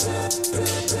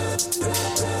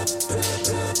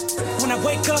 When I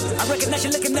wake up, I recognize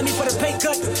you looking at me for the pay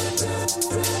cut.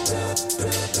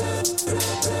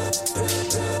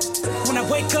 When I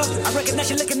wake up, I recognize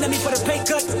you looking at me for the pay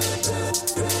cut.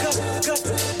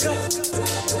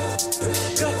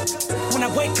 When I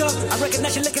wake up, I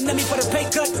recognize you looking at me for the pay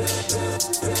cut.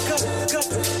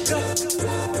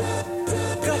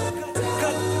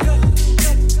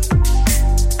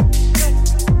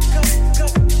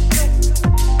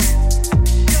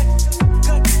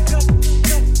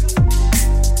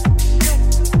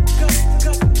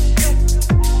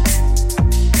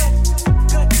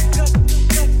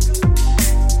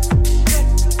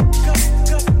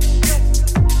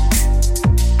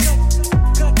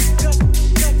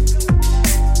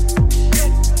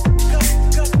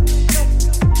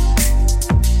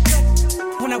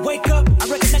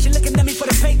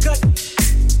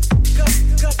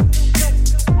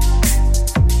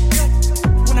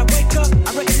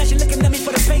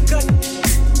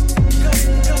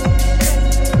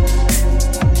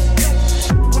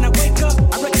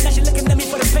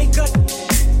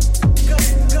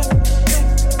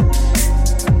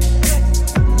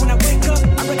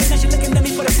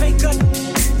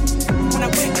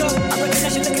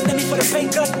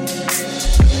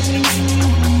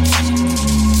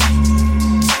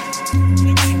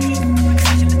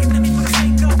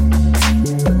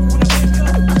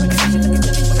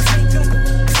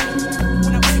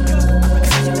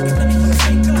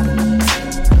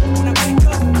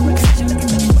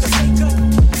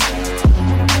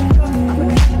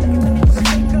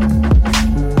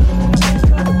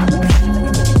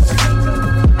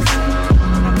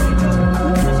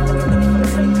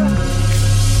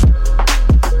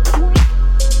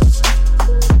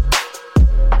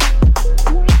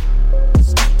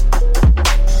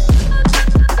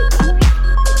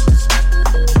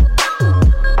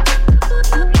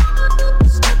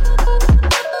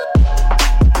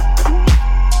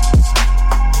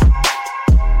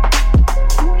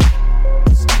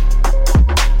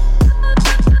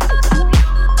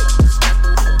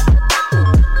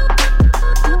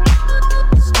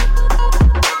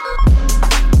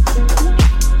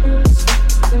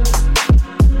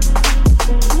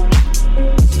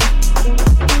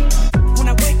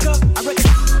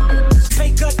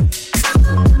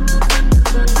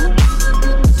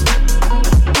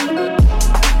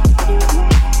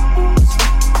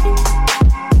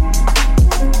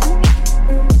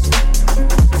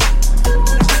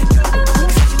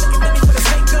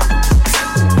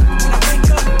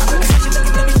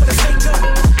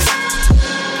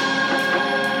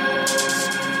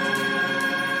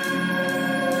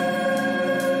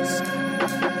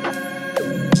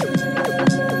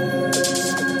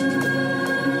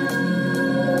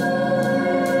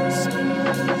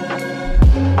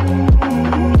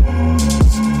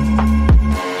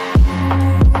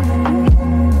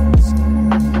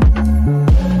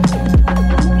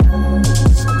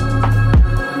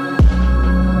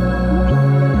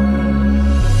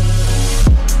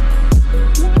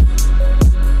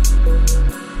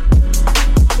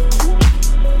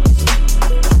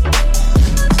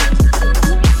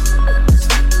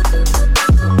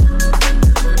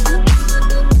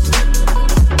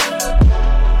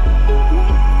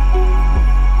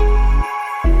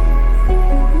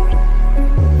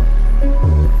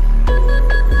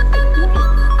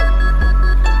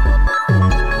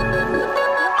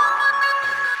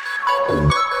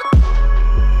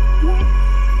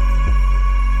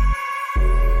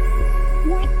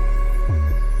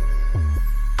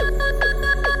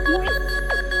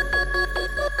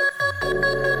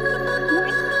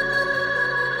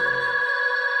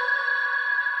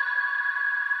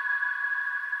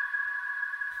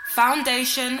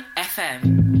 Foundation FM.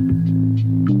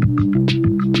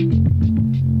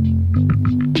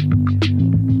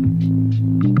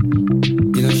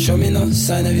 You don't show me no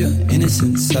sign of your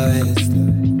innocent side.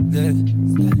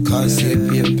 Can't see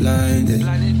it, you're blinded.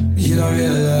 You don't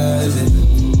realize it.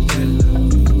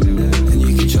 And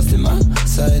you can trust in my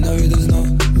side, no, there's no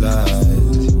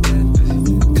lies.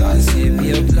 Can't see it,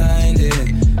 you're blinded.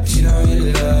 You don't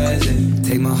realize it.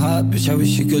 Take my heart, bitch, I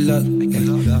wish you good luck.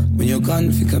 When you're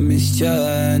gone, think I missed you.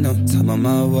 No time on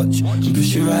my watch, I'm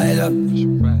pushing right up.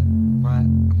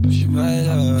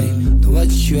 Hey, to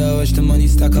watch you, I watch the money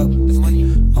stack up.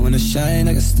 I wanna shine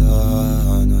like a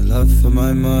star. No love for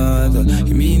my mother,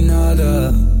 you mean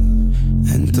nada.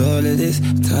 And all of this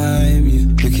time, you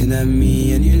looking at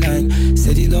me and you lying.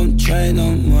 Said you don't try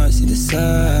no more, see the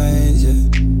signs, yeah.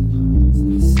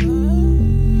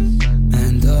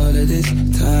 And all of this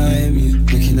time, you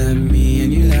looking at me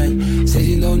and you lying. Said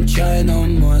you don't try no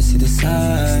more. See the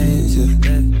signs, yeah.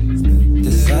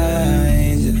 The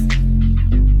signs, yeah.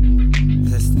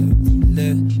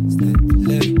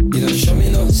 You don't show me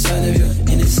no sign of your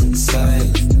innocent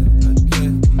side.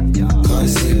 Can't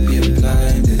see it, you're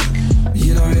blinded.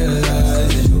 You don't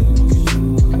realize it.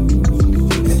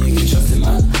 And you can trust in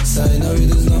my side, no,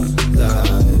 there's no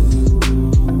lie.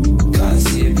 Can't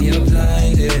see it, you're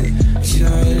blinded. You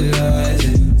don't realize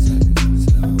it.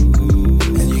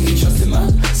 And you can trust in my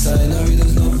side, no,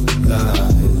 there's no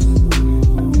lie.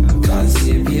 Can't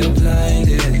see it, you're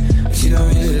blinded. But you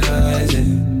don't realize it.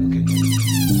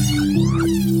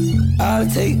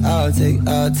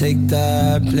 I'll take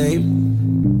that blame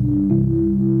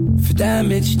for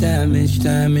damage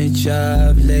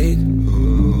I've laid.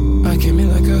 I came in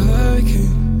like a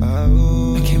hurricane. I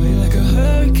came in like a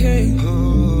hurricane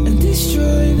and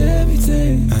destroyed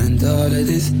everything. And all of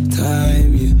this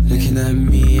time you looking at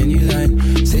me and you like,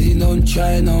 said you don't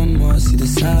try no more. See the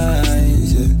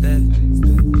signs, yeah.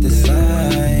 The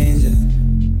signs, yeah.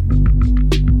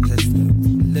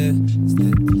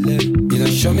 You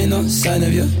don't show me no sign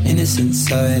of your innocent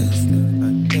side.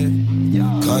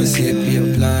 Can't see it, be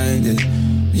you're blinded.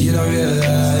 You don't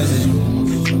realize it.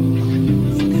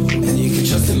 And you can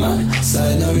trust in my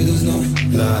side, no, there's no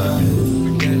lie.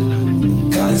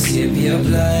 Can't see it, be you're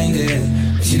blinded.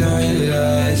 You don't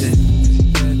realize it.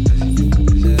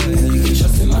 And you can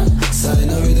trust in my side,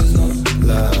 no, there's no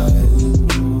lie.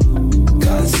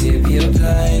 Can't see it, be you're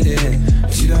blinded.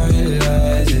 You don't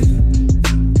realize it.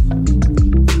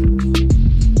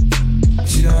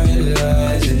 You don't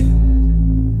realize it.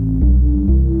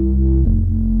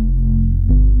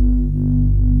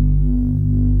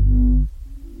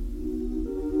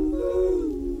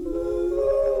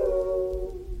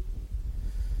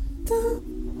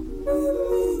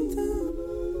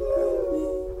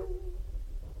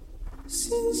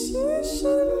 Since you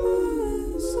shut my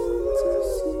soul to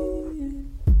see it,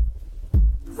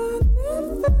 I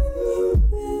never knew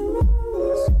where I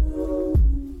was going.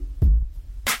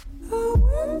 I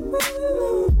went where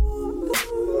the water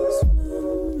was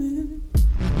flowing.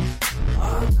 I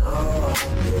know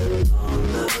I've been on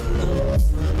a long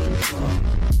time.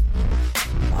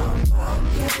 I'm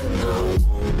back and I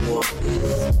won't walk this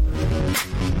way.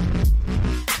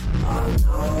 I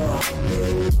know I've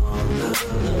been on a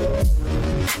long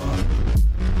time.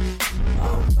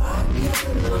 I'm back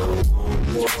and I won't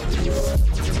walk this way.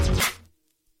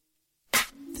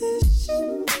 This shit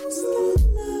was the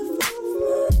love of my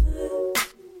life.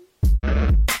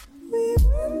 We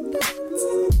went down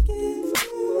together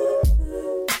that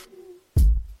night.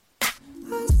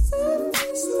 I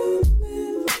surfaced and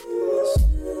never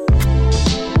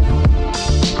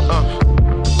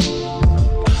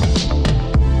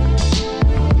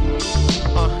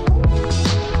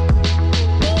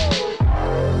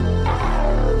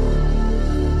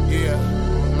Yeah,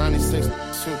 96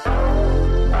 too.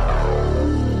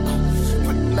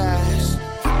 Whiplash,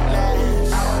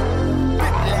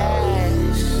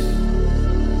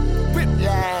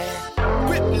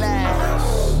 whiplash.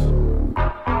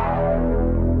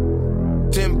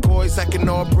 Them boys acting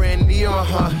all brand new,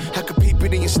 huh? I could peep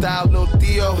it in your style, little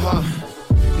Theo, huh?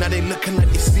 Now they looking like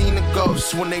they seen a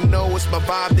ghost when they know it's my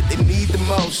vibe that they need the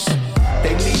most.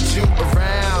 They need you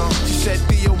around. She said,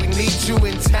 Theo, we need you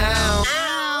in town.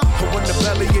 But when the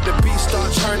belly of the beast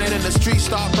start turning and the streets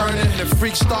start burning and the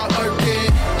freaks start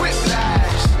lurking,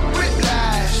 whiplash,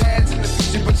 whiplash. Hands in the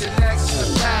future, but your neck's in the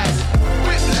past.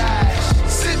 Whiplash,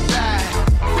 sit back,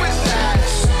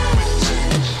 whiplash.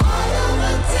 All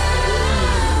over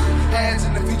town. Hands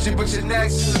in the future, but your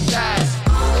neck's in the past.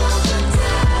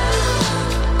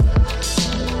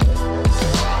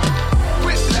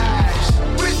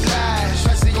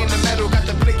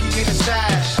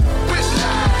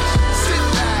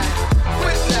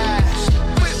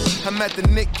 I'm at the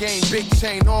Nick game, big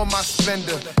chain on my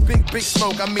Splendor. Big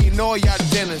smoke, I mean all y'all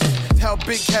dinners. Tell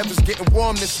Big Heaven's getting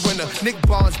warm this winter. Nick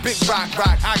Barnes, big rock,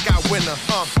 I got winner.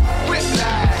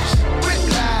 Whiplash,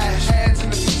 whiplash. Hands in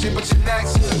the future, but your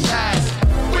neck's in the past.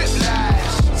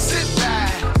 Whiplash, sit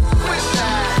back,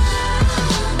 whiplash.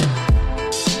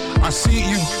 I see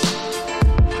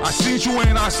you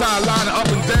ain't outside lining up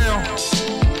and down.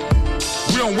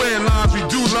 We don't wear lines, we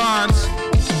do lines.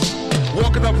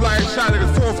 Walking up like shot like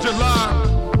it's 4th of July.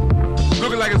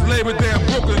 Looking like it's Labor Day in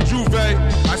Brooklyn, Juve.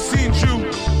 I seen you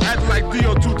acting like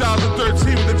Theo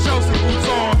 2013 with the Chelsea boots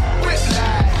on.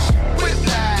 Whiplash,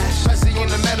 whiplash. I see in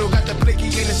the metal, got the blicky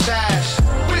in the stash.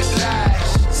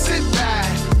 Whiplash, sit back,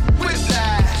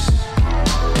 whiplash.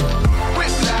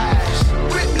 Whiplash,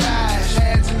 whiplash.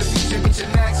 Hands in the future, but your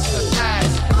neck's in the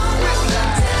past.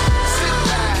 Whiplash, sit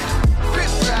back,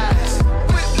 whiplash.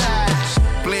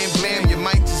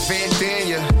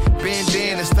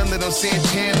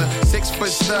 Santana, 6 foot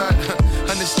stud,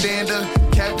 understand her?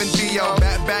 Kevin Dio,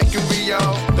 back in Rio.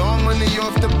 Throwing money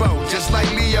off the boat, just like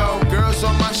Leo. Girls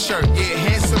on my shirt, yeah,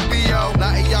 handsome Leo.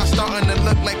 Lot of y'all starting to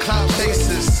look like cloud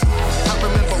faces. I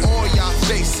remember all y'all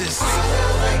faces.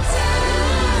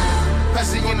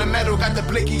 Pressing on the metal, got the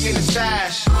blicky in the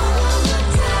stash.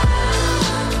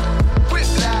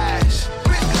 Whiplash,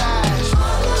 whiplash.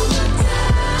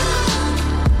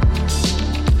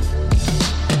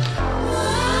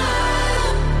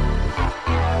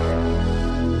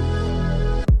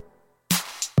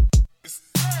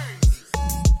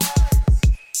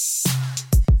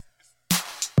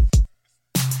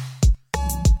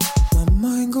 My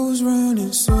mind goes round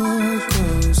in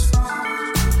circles.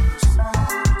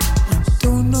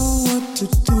 To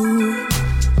do.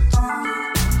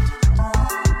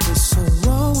 It's a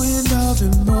whirlwind of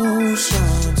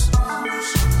emotions.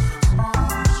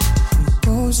 It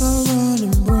goes around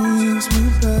and brings me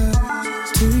back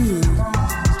to you.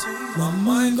 My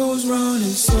mind goes round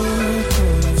in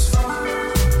circles.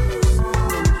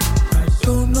 I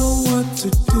don't know what to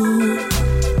do.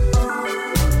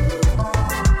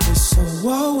 It's a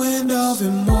whirlwind of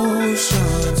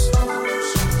emotions.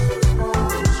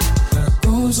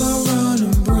 Around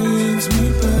and brings me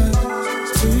back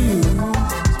to you.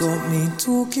 Got me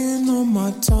talking on my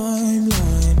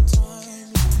timeline.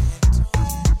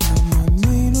 And my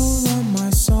main around my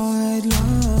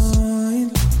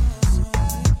sideline.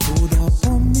 Pulled up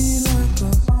on me like a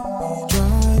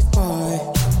drive-by.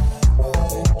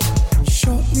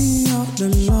 Shot me out the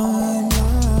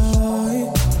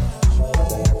limelight.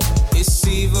 It's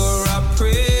either I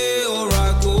pray or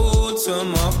I go to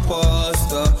my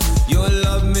pastor. Your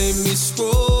love made me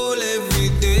scroll every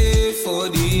day for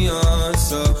the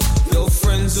answer. Your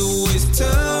friends always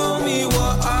tell me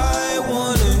what I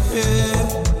wanna hear.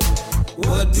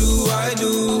 What do I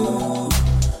do?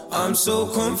 I'm so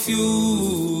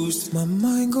confused. My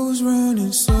mind goes round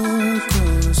in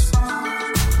circles. I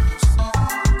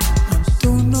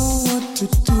don't know what to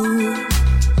do.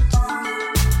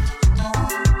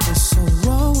 It's a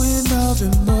whirlwind of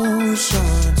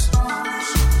emotions.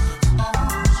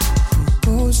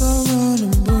 Around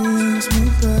and brings me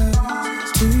back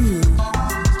to you.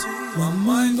 My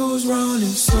mind goes round in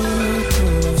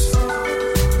circles.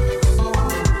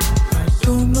 I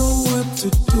don't know what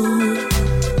to do.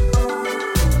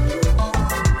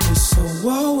 It's a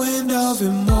whirlwind of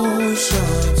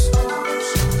emotions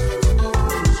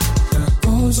that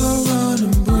goes around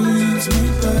and brings me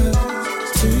back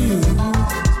to you.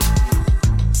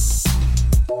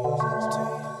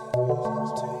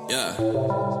 Yeah.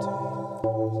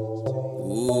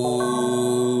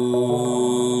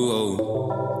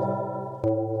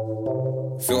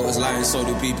 Filters lying, so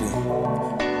do people.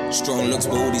 Strong looks,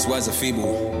 but all these words are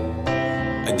feeble.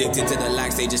 Addicted to the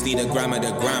likes, they just need a gram of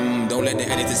the gram. Don't let the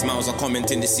editors' mouths or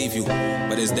commenting deceive you.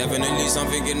 But there's definitely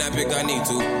something in that pic I need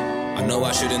to. I know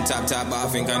I shouldn't tap, but I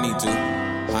think I need to.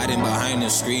 Hiding behind the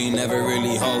screen never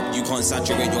really helped. You can't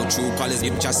saturate your true colors,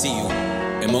 bitch, I see you.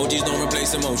 Emojis don't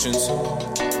replace emotions.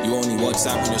 You only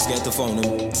WhatsApp when you're scared to phone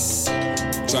them.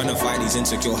 Trying to fight these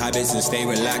insecure habits and stay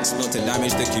relaxed, not to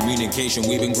damage the communication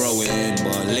we've been growing.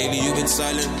 But lately you've been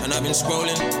silent and I've been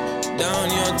scrolling down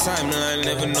your timeline,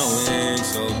 never knowing.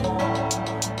 So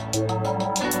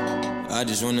I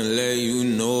just wanna let you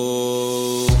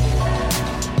know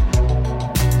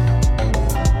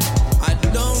I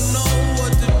don't know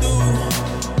what to do.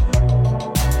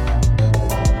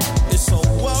 It's a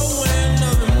whirlwind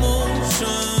of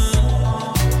emotion.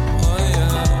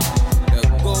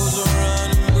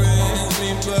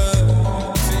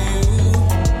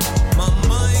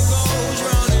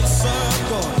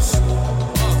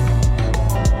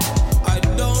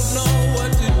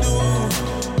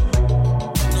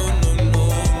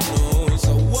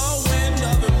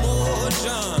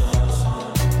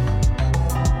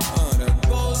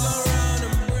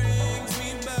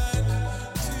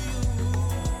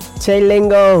 Che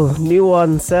Lingo, new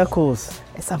one, Circles.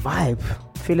 It's a vibe.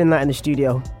 Feeling that in the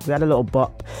studio. We had a little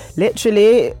bop.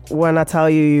 Literally, when I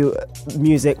tell you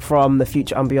music from the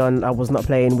future and beyond, I was not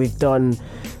playing. We've done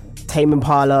Tame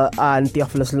Impala and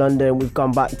Theophilus London. We've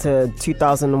gone back to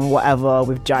 2000 and whatever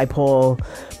with Jai Paul.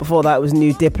 Before that was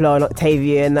New Diplo and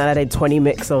Octavian. And I did 20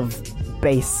 mix of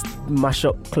bass,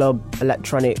 mashup, club,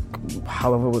 electronic,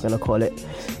 however we're going to call it.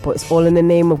 But it's all in the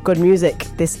name of good music.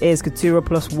 This is Katura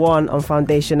Plus One on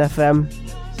Foundation FM.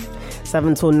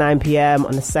 7 till 9 p.m.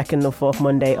 on the second or fourth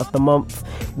Monday of the month.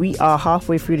 We are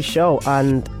halfway through the show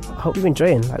and I hope you're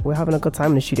enjoying. Like, we're having a good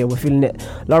time in the studio. We're feeling it.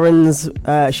 Lauren's,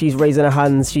 she's raising her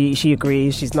hands. She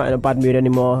agrees. She's not in a bad mood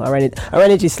anymore. Her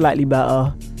energy's slightly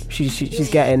better. She's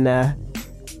getting there.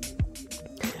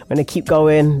 Gonna keep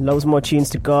going, loads more tunes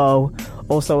to go.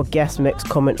 Also a guest mix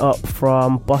coming up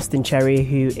from Boston Cherry,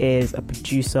 who is a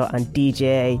producer and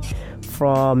DJ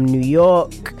from New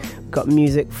York. Got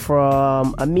music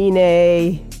from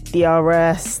Amine,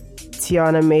 DRS,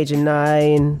 Tiana Major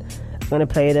 9. I'm gonna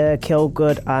play the Kill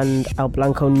Good and El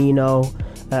Blanco Nino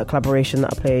collaboration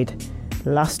that I played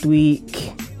last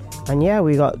week. And yeah,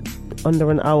 we got under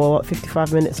an hour,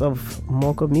 55 minutes of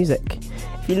more good music.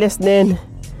 If you're listening,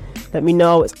 let me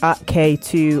know. It's at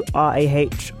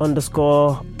K2RAH_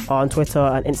 on Twitter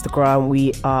and Instagram.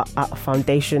 We are at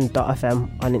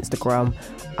foundation.fm on Instagram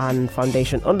and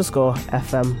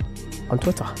foundation_FM on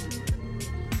Twitter.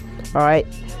 Alright,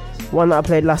 one that I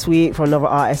played last week from another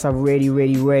artist I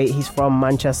really rate. He's from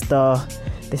Manchester.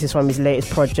 This is from his latest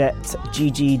project,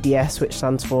 GGDS, which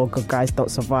stands for Good Guys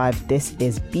Don't Survive. This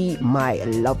is Be My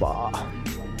Lover.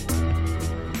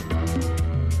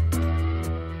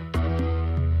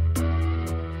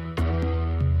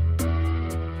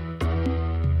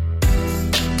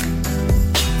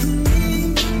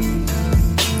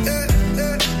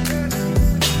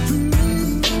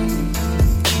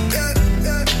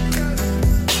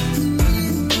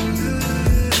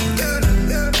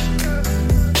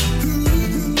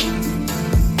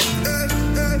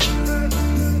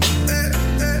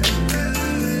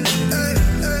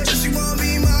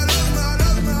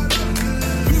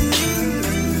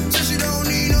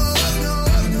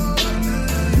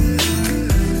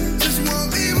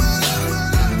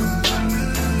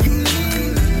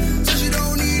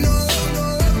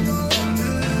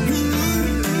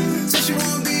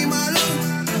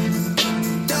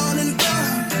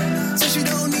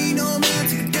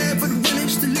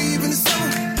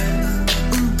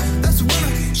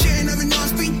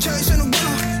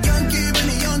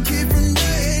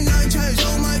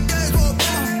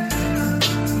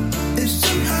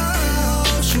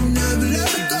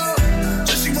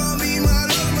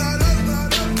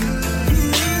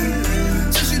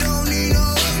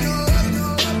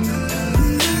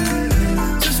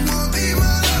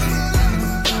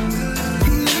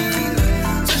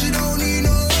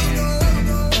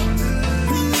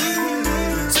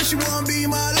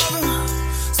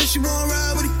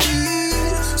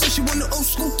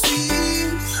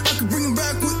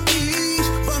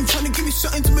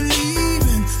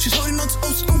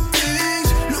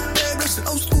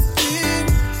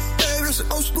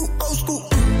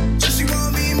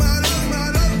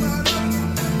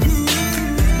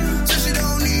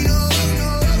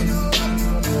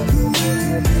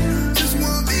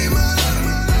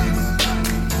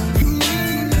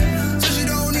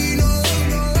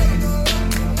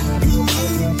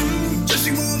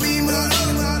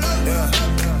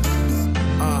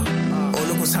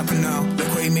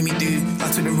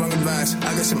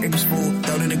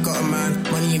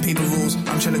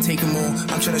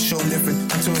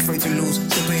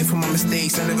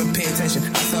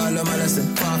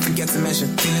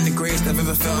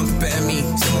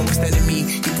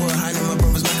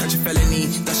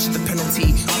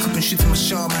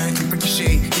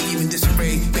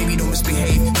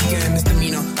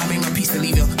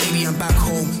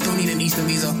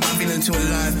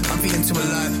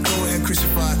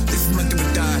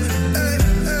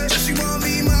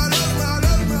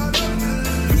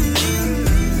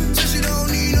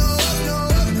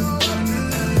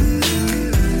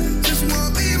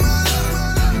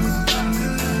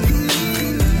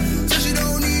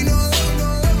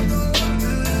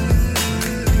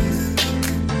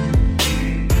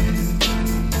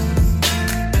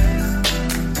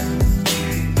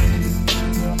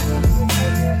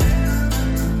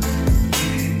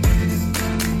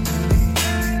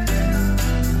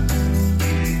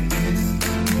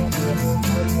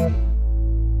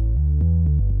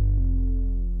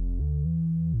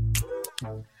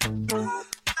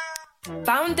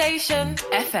 Foundation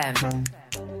FM.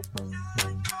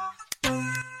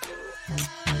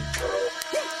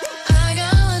 I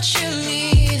got what you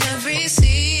need every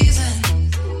season.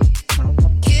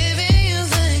 Giving you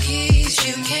the keys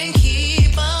you can't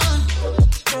keep on.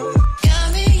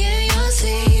 Got me in your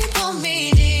seat, pull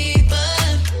me deeper.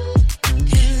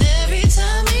 And every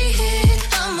time we hit,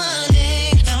 I'm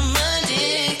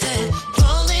addicted.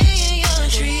 Rolling in your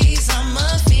trees, I'm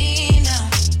a fiend now.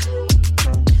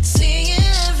 Seeing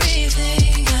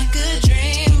everything I could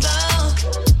dream about.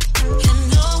 And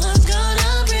no one's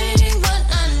gonna bring what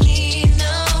I need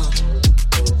now.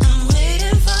 I'm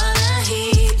waiting for the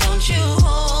heat. Don't you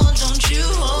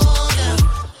hold up.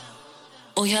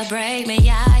 Oh, you break me,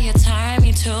 yeah, you turn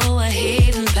me to a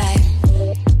heathen, babe.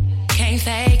 Can't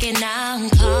fake it now, I'm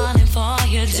calling for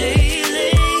you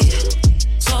daily.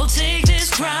 So take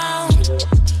this crown,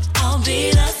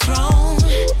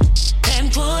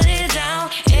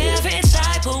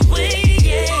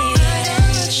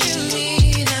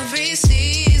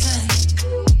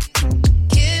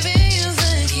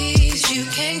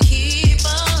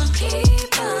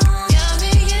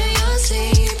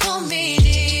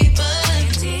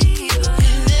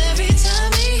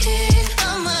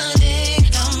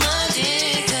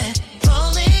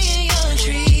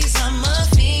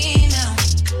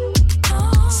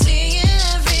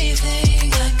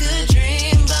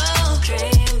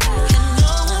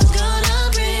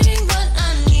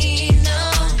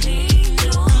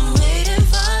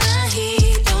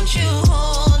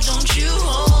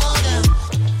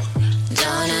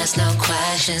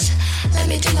 passions. Let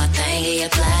me do my thing, get your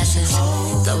blessings.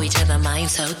 Blow each other mind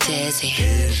so dizzy.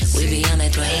 We be on the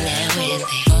drain and with it.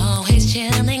 Always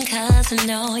chilling cause I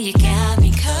know you got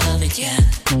me covered, yeah.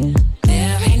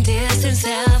 There ain't distance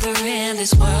ever in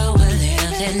this world we're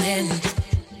living in.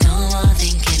 No more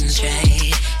thinking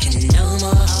straight and no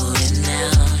more holding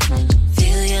out.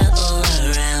 Feel you all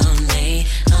around me,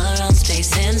 around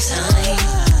space and time.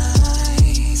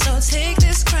 So take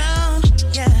this crown,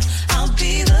 yeah, I'll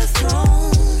be the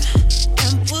throne.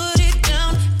 And put it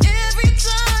down every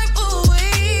time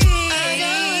away. I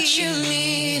got what you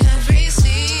need every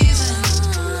season.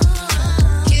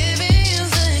 Giving you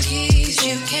the keys,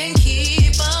 you can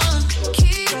keep on.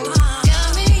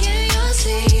 Got me in your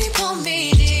sleep, pull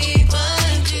me deeper.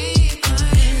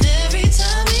 And every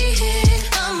time we hit,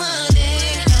 I'm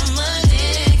addicted.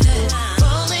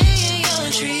 Rolling in your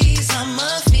trees, I'm a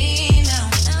fiend now.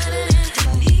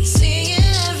 Seeing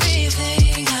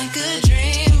everything I could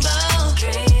dream about.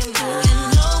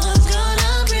 And no one's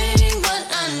gonna bring what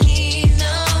I need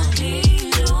now.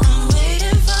 I'm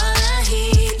waiting for that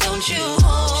heat. Don't you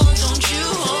hold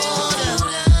up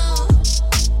now.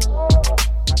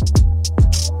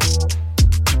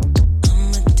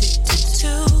 I'm addicted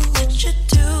to what you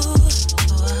do,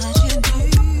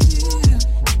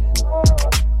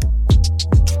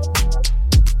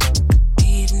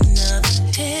 Need another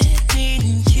hit,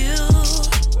 needing you.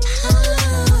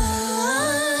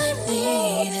 I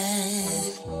need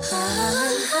it.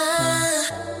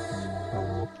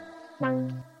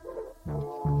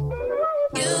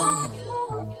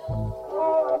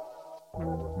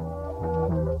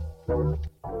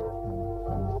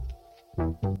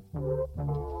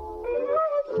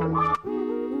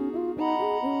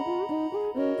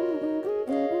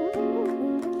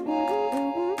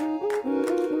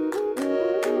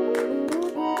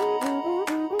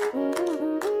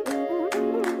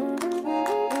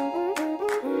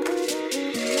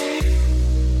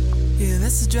 Yeah,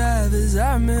 that's the drivers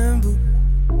I remember.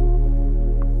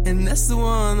 And that's the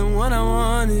one I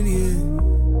wanted, yeah.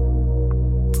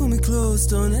 Pull me close,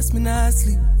 don't ask me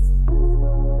nicely.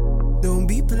 Don't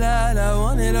be polite, I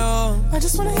want it all. I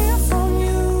just wanna hear from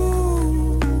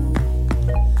you.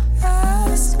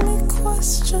 Ask me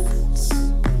questions.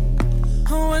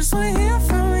 Oh, I just wanna hear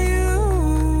from you.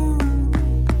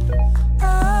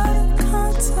 Out of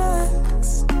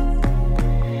context.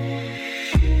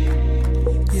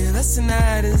 Yeah, that's the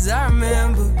night as I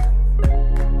remember.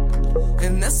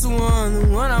 And that's the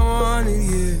one I wanted,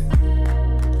 yeah.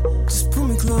 Just pull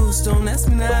me close, don't ask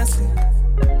me nicely.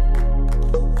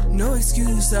 No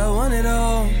excuse, I want it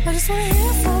all. I just wanna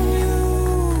hear from you.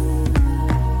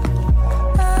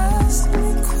 Ask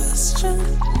me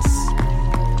questions.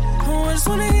 Oh, I just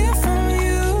wanna hear from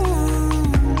you.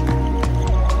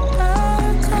 Out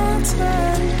of context.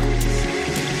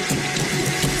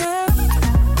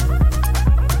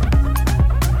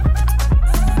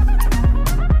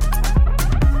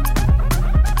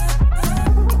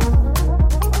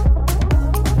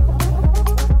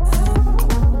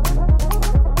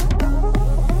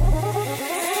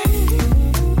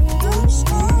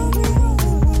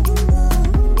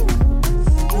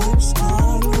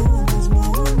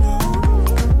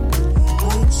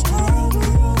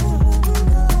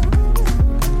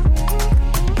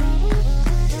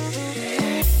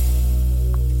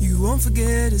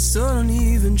 So don't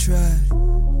even try.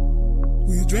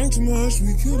 We drank too much,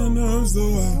 we killed our nerves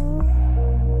though.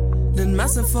 Then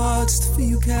myself fall just for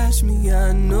you catch me.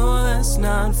 I know that's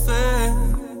not fair.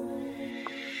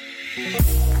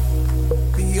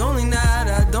 The only night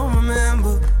I don't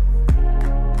remember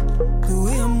the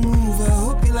way I move, I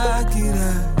hope you like it.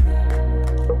 I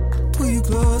pull you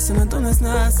close and I don't ask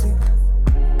nicely.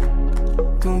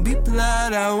 Don't be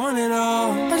polite, I want it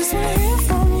all. I just wanna hear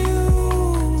from you.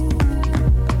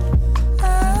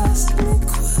 Ask me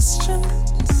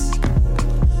questions.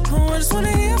 Oh, I just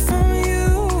wanna hear from you.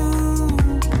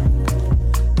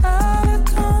 Out of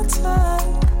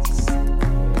context.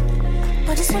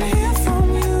 I just wanna hear from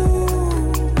you.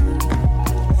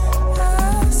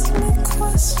 Ask me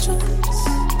questions.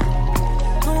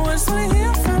 Oh, I just wanna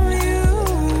hear from you.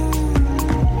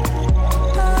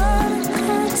 Out of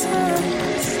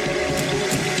context.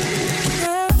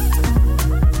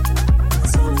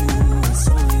 It's only you, it's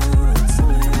only you, it's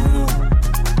only you.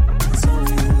 It's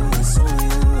only you, it's only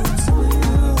you, it's only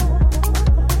you.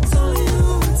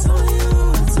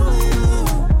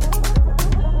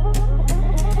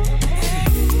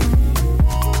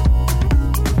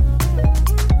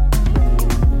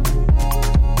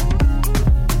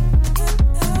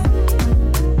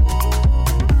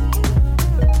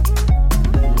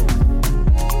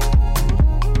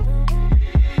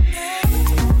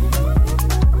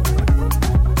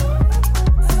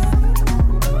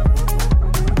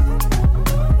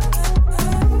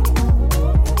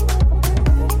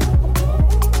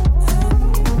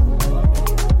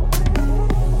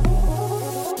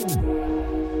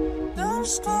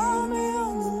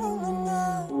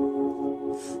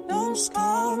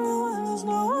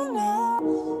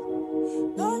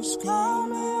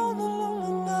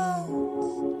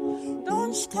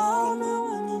 call me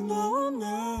when you know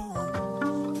now.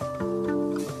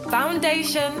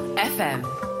 Foundation FM.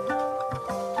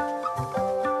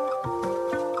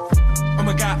 Oh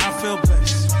my God, I feel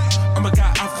blessed. Oh my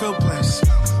God, I feel blessed.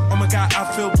 Oh my God, I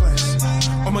feel blessed.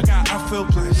 Oh my God, I feel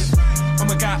blessed. Oh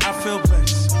my God, I feel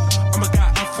blessed. Oh my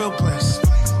God, I feel blessed.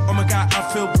 Oh my God,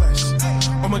 I feel blessed.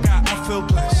 Oh my God, I feel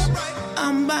blessed.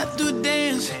 I'm about to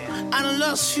dance. I done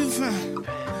lost few friends.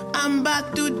 I'm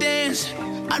about to dance.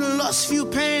 I done lost few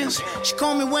pants. She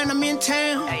call me when I'm in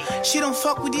town. She don't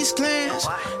fuck with these clans.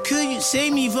 Could you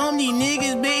save me from these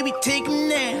niggas, baby? Take them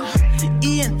down.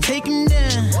 Ian, take them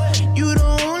down. You the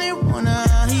only one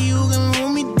out here who can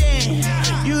hold me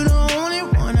down. You the only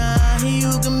one out here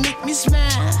who can make me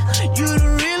smile. You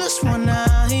the realest one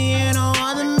out here, no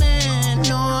other man,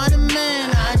 no other man.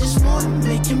 I just wanna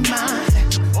make you mine.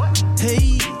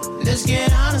 Hey, let's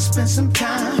get out and spend some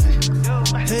time.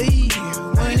 Hey,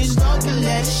 when it's dark, you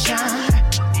let it shine.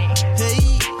 Hey,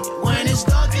 when it's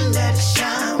dark, you let it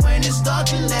shine. When it's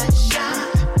dark, you let it shine.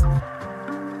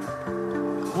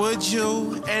 Would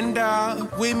you end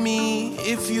up with me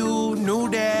if you knew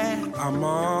that I'm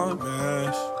a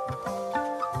mess?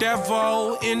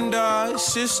 Devil in the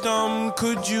system,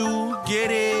 could you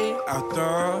get it out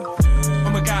the? Oh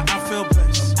my God, I feel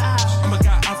blessed. Oh my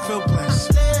God, I feel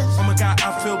blessed. Oh my God,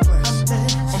 I feel blessed.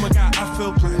 Oh my God, I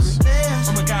feel blessed.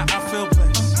 Oh my God, I feel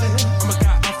blessed. Oh my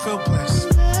God, I feel blessed.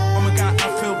 Oh my God,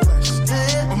 I feel blessed.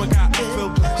 Oh my God, I feel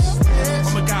blessed.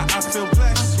 Oh my God, I feel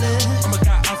blessed. Oh my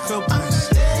God, I feel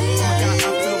blessed.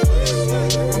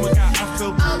 Oh my God, I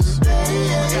feel blessed. Oh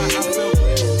my God, I feel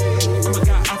blessed. Oh my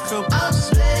God, I feel blessed.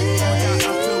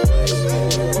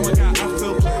 Oh my God, I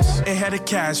feel blessed. It had a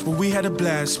cash, but we had a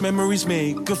blast. Memories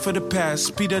made, good for the past.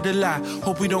 Speed of the lie,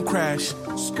 hope we don't crash.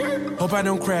 Hope I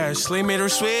don't crash. Slay made her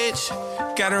switch,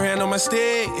 got her hand on my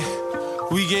stick.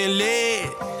 We getting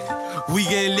lit, we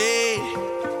getting lit.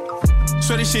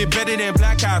 So this shit better than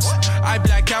Black Ops. I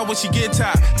black out when she get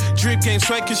top. Drip game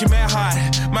sweat cause she mad hot.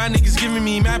 My niggas giving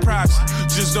me mad props.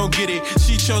 Just don't get it.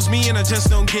 She chose me and I just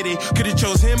don't get it. Could've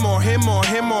chose him or him or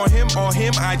him or him or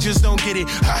him. I just don't get it.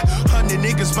 100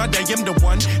 niggas but I am the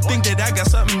one. Think that I got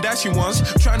something that she wants.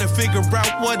 Trying to figure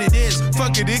out what it is.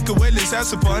 Fuck it, it could well, let's have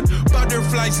some fun.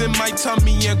 Butterflies in my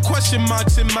tummy and question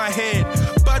marks in my head.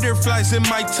 Butterflies in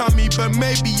my tummy, but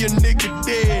maybe a nigga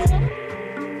dead.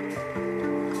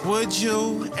 Would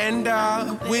you end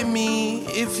up with me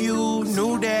if you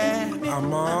knew that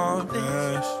I'm a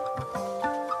mess?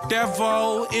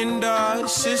 Devil in the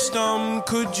system,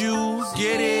 could you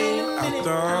get it out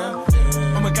the?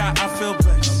 Oh my God, I feel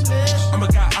blessed. Oh my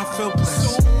God, I feel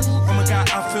blessed. Oh my God,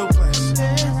 I feel blessed.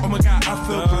 Oh my God, I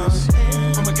feel blessed.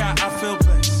 Oh my God, I feel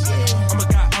blessed. Oh my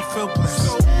God, I feel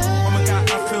blessed. Oh my God,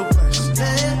 I feel blessed.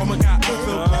 Oh my God, I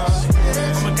feel blessed.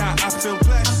 Oh my God, I feel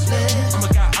blessed. Oh my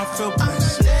God, I feel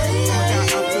blessed.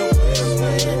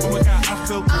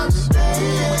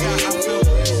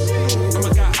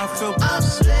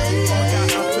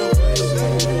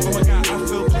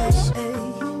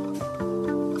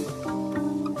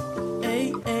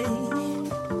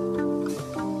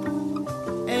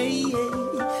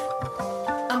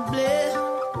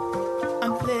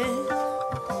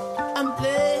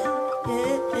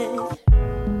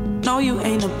 No, you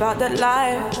ain't about that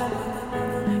life.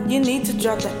 You need to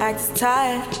drop the axe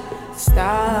tight.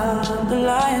 Stop the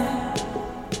lying.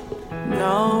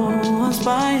 No one's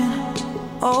buying.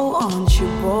 Oh, aren't you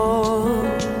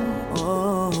bored?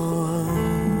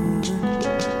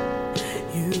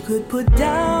 You could put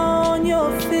down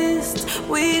your fist.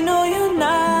 We know you're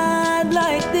not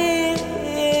like this.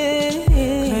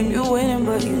 Claim you're winning,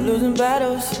 but you're losing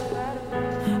battles.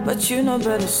 But you know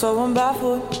better, so I'm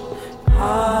baffled.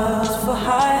 Hearts for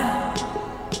hire,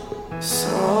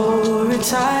 so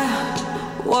retire.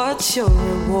 What's your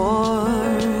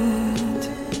reward?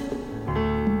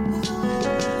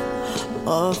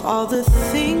 Of all the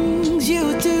things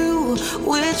you do,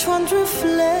 which one's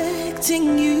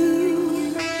reflecting you?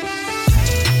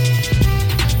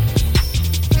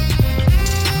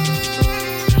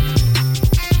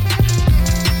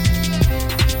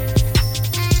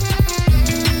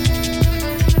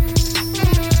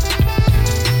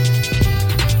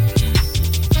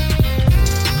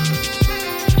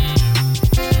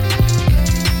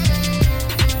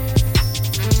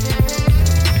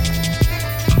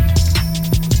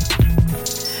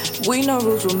 We know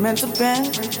rules we're meant to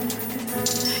bend.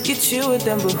 You chill with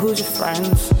them, but who's your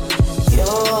friends?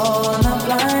 You're not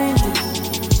blind.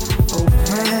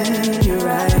 Open your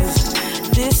eyes.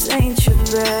 This ain't your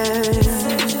bed.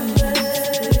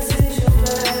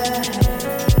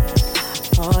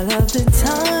 All of the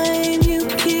time you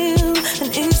kill,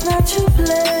 and it's not your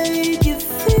blade you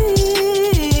feel.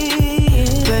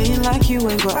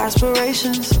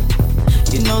 aspirations.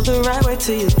 You know the right way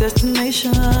to your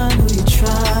destination. Who you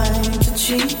trying to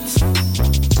cheat?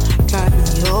 Got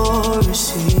your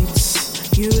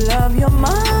receipts. You love your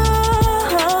mom,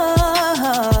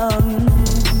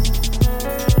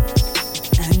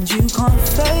 and you can't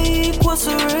fake what's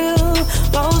real.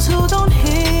 Those who don't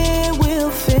hear will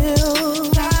feel.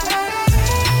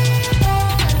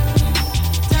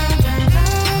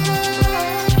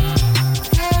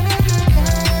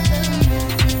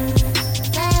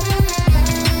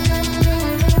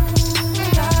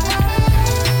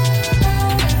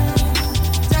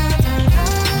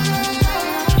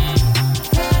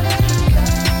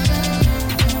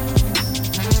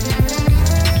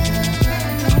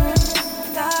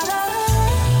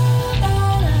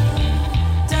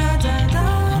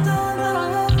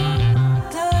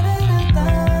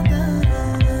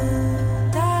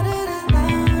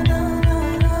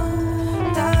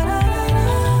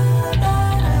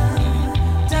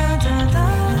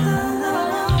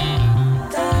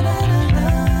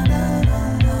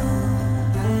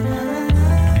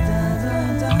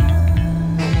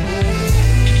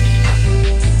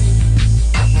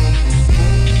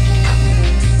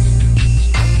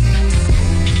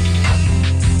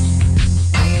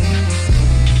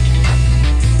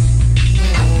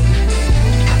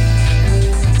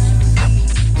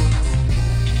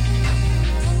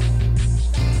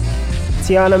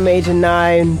 Tiana Major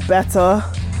 9, Better,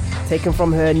 taken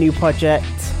from her new project,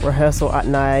 Rehearsal at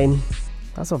 9.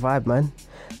 That's a vibe, man.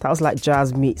 That was like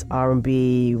jazz meets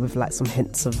R&B with like some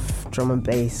hints of drum and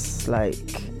bass. Like,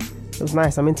 it was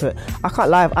nice. I'm into it. I can't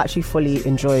lie, I've actually fully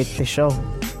enjoyed the show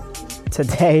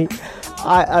today.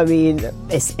 I mean,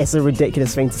 it's a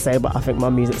ridiculous thing to say, but I think my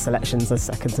music selections are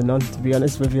second to none, to be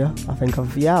honest with you. I think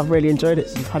I've really enjoyed it.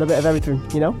 You've had a bit of everything,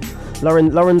 you know?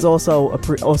 Lauren's also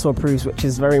approves, which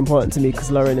is very important to me, because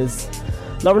Lauren is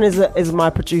my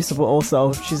producer, but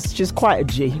also she's quite a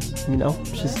G, you know?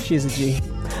 She's a G.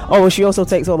 Oh, and she also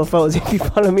takes all the photos. If you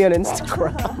follow me on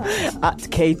Instagram at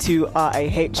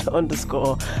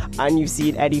K2RAH_, and you've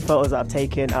seen any photos that I've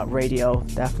taken at radio,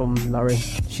 they're from Lauren.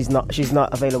 She's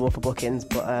not available for bookings,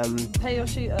 but pay your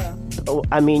shooter. Oh,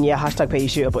 I mean, yeah, hashtag pay your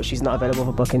shooter, but she's not available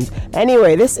for bookings.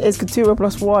 Anyway, this is Katura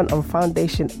Plus One on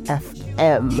Foundation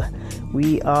FM.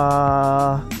 We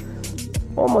are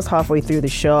almost halfway through the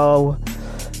show.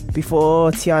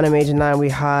 Before Tiana Major 9, we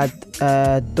had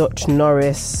Dutch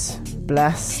Norris,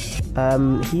 Blessed.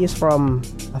 He is from,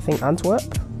 I think, Antwerp,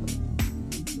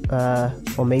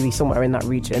 or maybe somewhere in that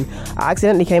region. I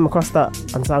accidentally came across that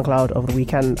on SoundCloud over the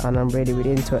weekend, and I'm really,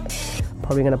 really into it.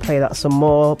 Probably going to play that some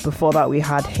more. Before that, we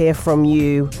had Hear From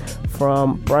You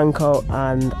from Branko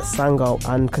and Sango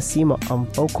and Kasima on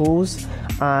vocals.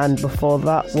 And before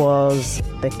that was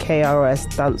the KRS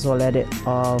dancehall edit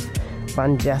of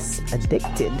Van Jess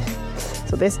Addicted.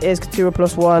 So this is Katura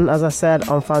Plus One, as I said,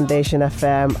 on Foundation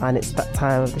FM, and it's that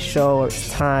time of the show where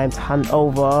it's time to hand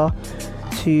over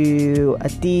to a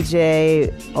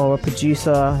DJ or a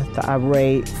producer that I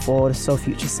rate for the Soul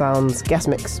Future Sounds guest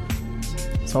mix.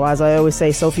 So as I always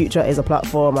say, Soul Future is a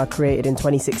platform I created in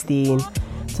 2016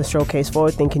 to showcase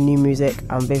forward-thinking new music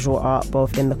and visual art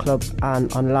both in the clubs and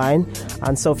online.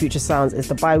 And Soul Future Sounds is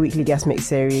the bi-weekly guest mix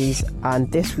series, and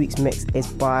this week's mix is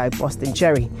by Boston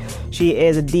Cherry. She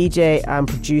is a DJ and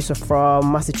producer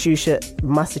from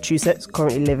Massachusetts,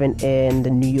 currently living in the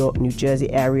New York, New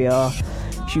Jersey area.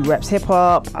 She reps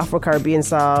hip-hop, Afro-Caribbean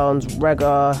sounds,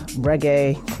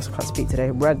 reggae, I can't speak today,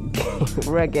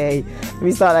 reggae. Let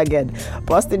me start that again.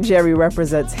 Boston Cherry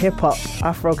represents hip-hop,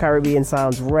 Afro-Caribbean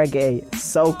sounds, reggae,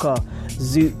 soca,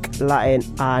 zouk, Latin,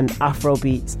 and Afro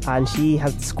beats, and she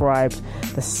has described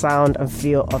the sound and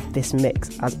feel of this mix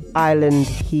as island,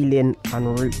 healing,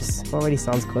 and roots. Already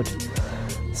sounds good.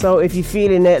 So if you're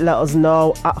feeling it, let us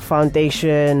know at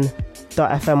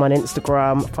Foundation.FM on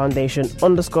Instagram,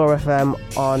 Foundation_FM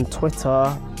on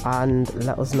Twitter, and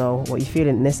let us know what you're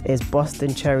feeling. This is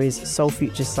Boston Cherry's Soul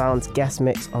Future Sounds guest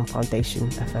mix on Foundation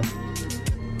FM.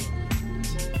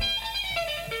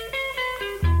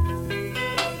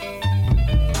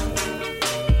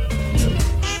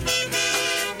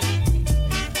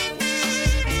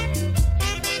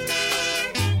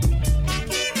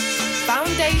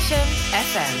 Foundation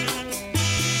FM.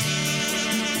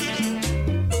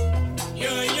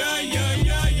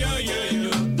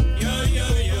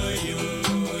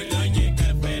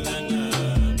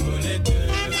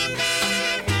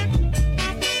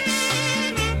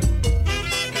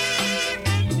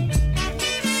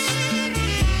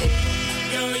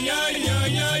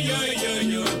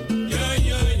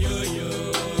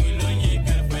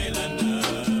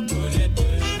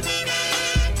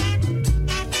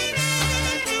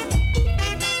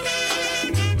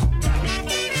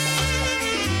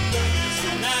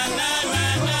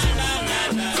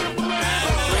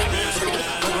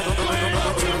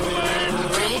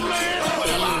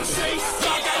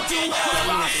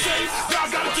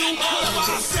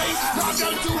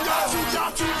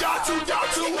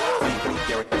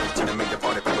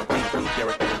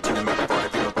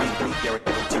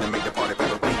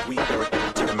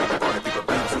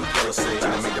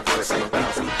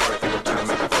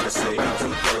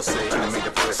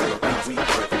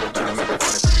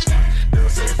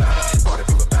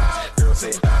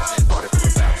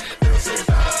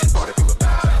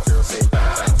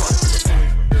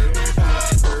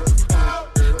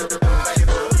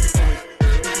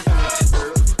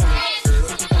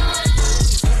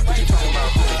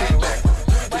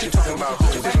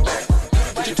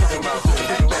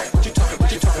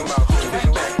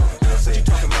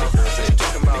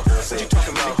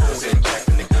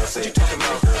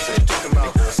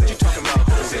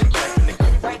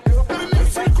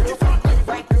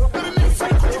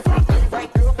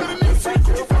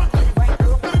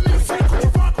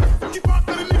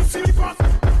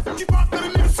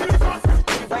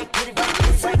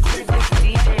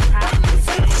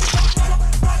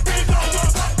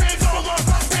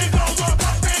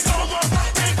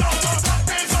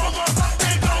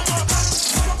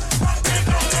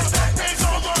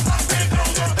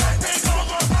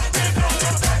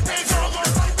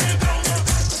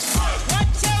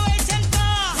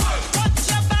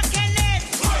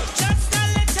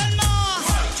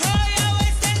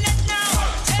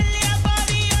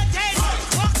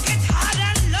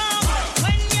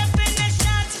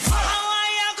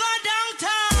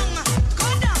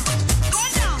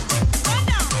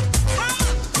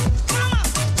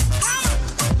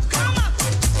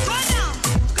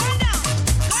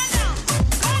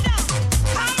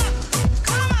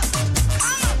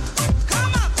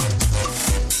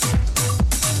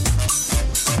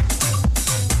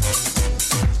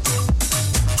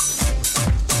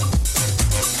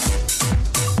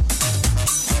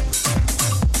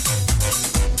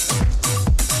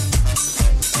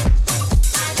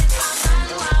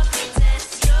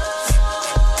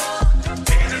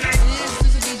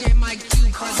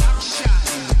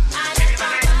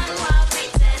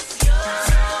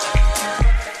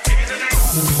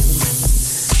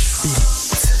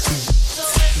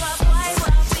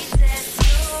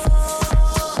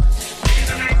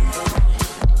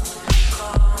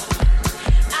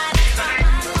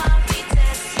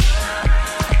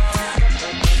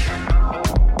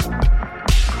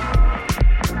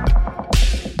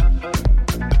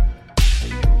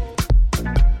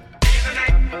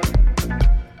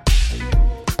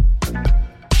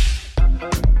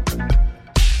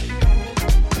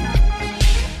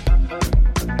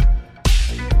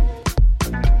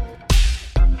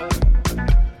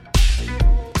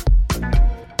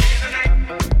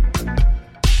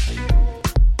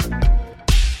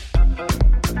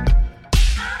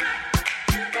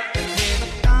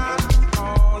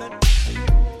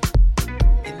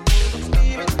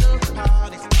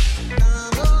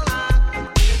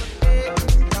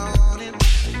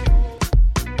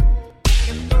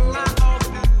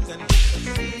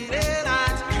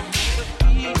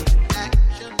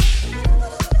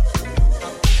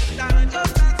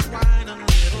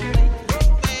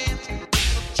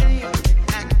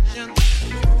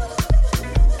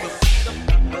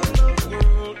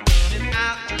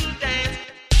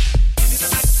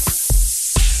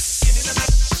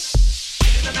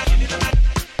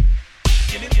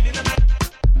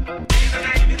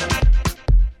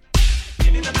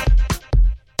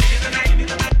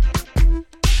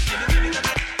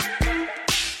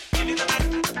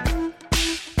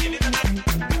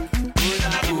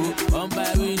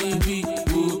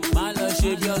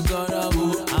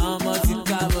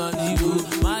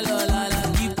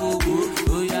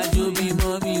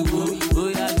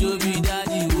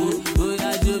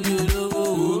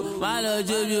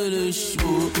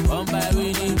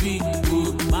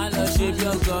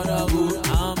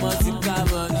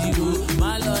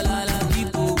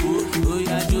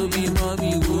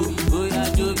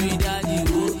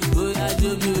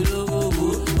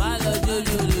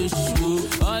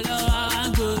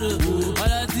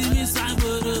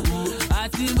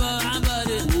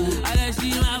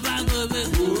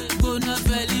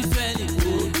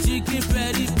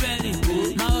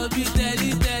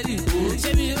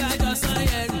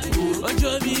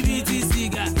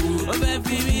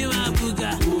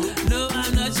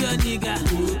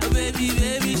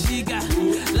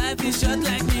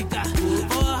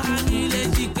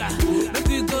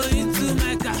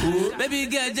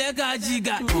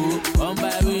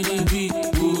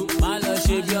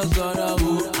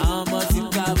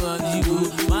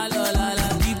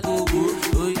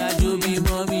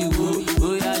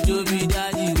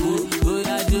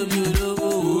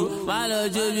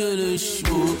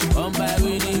 Come by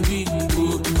with the beat, go.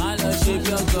 My love shape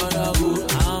your gonna go.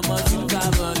 I'm a to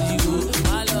cover the go.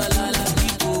 My love la la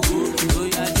people go. Oh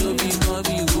yeah, to be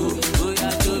mommy go. Oh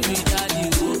yeah, to be daddy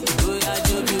go. Oh yeah,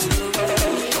 to be logo.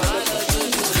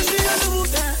 Christian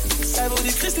Louboutin, ça vaut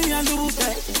des Christian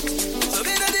Louboutin. Ça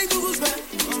vient d'être tout goût,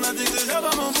 on a dit que ça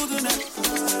va m'en foutre. I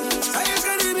just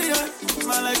got to be on,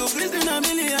 my life go Christian a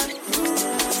million.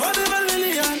 What if a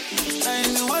million? I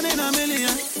ain't the one in a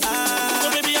million. So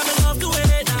baby, I don't love to wait.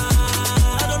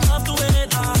 I don't love to wait.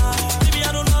 Baby,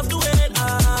 I don't love to wait. I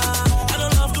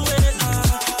don't love to wait.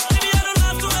 Baby, I don't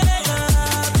love to wait.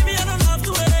 Baby, I don't love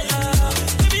to wait.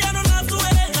 Baby, I don't love to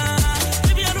wait.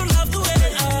 Baby, I don't love to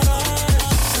wait.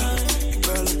 Ik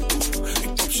bel op, ik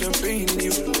pop champagne,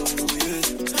 nieuwe logo,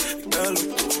 yeah. Ik bel op,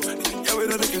 jij weet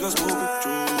dat ik je ga smoken,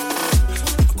 Joe.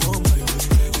 Kom maar, joh.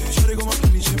 Sorry, kom maar,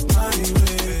 niet je party,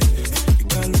 way. Ik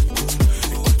bel op,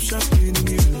 ik pop champagne,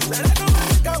 nieuwe logo. Let go van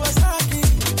de Kawasaki,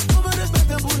 kom maar, respect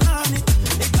en Bunani.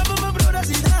 Ik heb van mijn broer, dat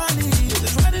is Dani.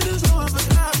 Dus wij dit dus nog even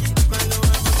graag. Mijn loon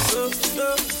even zo.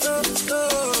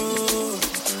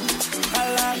 La,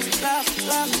 la,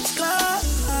 la, la.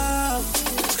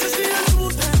 Christian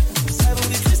Louboutin, zij wil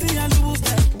die Christian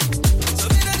Louboutin. Zo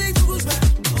weet dat ik toekomst ben,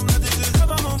 omdat ik dus heb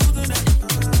aan mijn voeten net.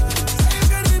 Zij is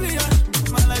geen million,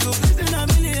 maar lijkt op Christian a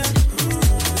million. Dus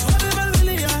wat is wel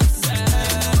million?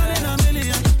 Wat is een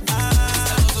million?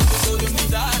 Zij was op de podium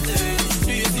niet aardig.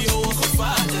 Nu is die hoge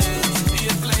gevaar, die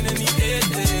is klein en niet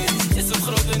eten. Is het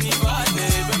groot en niet waard, ik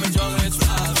ben met jou het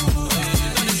vraag.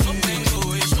 Dat is shopping, dat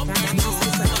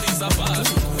is apart.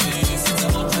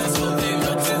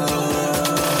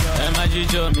 Ẹ má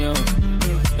jíjọ mi o,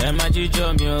 ẹ má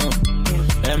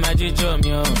jíjọ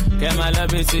mi o, kẹ́ máa lọ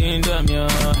bí ti ń dọ̀ mi o.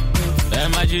 Ẹ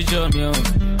má jíjọ mi o,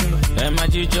 ẹ má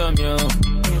jíjọ mi o,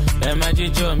 ẹ má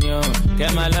jíjọ mi o, kẹ́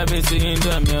máa lọ bí ti ń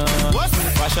dọ̀ mi o.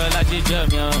 Fàṣọlá jíjọ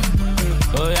mi o,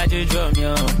 ó yá jíjọ mi o,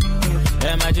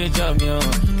 ẹ má jíjọ mi o,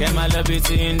 kẹ́ máa lọ bí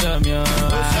ti ń dọ̀ mi o.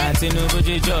 Tinubu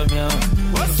jíjọ mi o,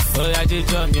 ó yá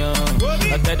jíjọ mi o,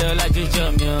 Ọ̀tẹ́dọ́lá jíjọ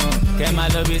mi o, kẹ́ máa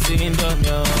lọ bí ti ń dọ̀ mi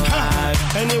o.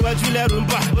 Ẹni wájú lẹ́rù ń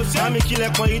bà, sámi kílẹ̀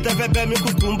kan yìí tẹ́fẹ́ bẹ́ mi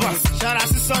kúkú ń bà. Ṣara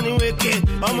sísọ ni wéke,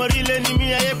 ọmọ orílẹ̀ ni mi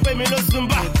ẹyẹ pé mi ló sùn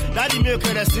bà. Dádì mi ò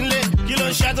kẹ̀rẹ̀ sílé, kí ló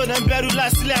ń ṣe tó dẹ̀ ń bẹ̀rù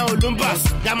lásìlẹ̀ àwọn olùmbà.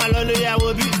 Yàmà lọ lórí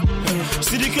àwọ̀ bí,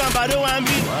 Sídìkì àbádó wa ń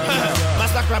bí.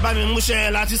 Masakra bá mi múṣẹ́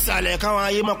yẹn láti sàlẹ̀ káwọn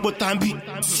ayé mọ̀ pé tàbí.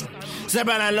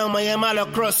 Zebra lọmọ yẹn má lọ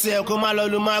cross ẹ kó má lọ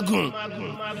lu mágùn.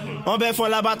 Wọ́n bẹ́ fún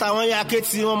lábàtà wọn yà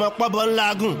kéètì wọn mọ̀ pọ́bọ̀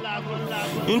ńlágùn.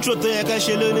 Intro tó yẹ kẹ́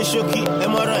ṣe lóní ṣókí ẹ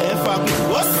mọ̀rọ̀ ẹ fagùn.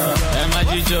 Ẹ má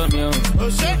jíjọ mi o,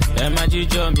 ẹ má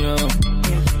jíjọ mi o,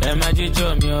 ẹ má jíjọ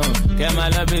mi o, kẹ́ máa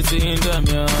lọ bí ti ń dọ̀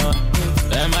mi o.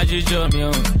 Ẹ má jíjọ mi o,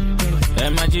 ẹ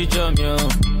má jíjọ mi o,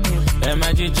 ẹ má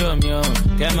jíjọ mi o,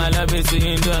 kẹ́ máa lọ bí ti ń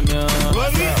dọ̀ mi o. Ó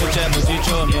jẹ́ mo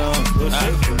jíjọ mi o,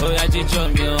 ó yá jíjọ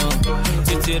mi o,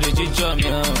 títí rè jíjọ mi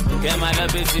o, kẹ́ máa lọ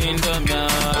bí ti ń dọ̀ mi o.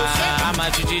 A máa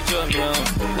ju jíjọ mi o,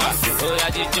 ó yá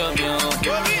jíjọ mi o,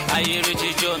 ayé rè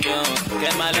jíjọ mi o,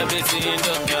 kẹ́ máa lọ bí ti ń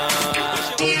dọ̀ mi o.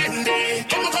 Entiende,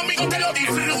 como conmigo te lo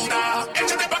disfruta.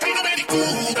 Échate pa' acá y no me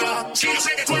discuta. Si yo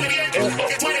sé que tú eres bien, que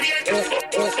tú eres bien.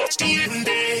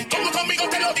 Entiende, como conmigo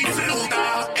te lo disfruta.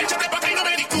 Échate pa' acá y no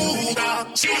me discuta.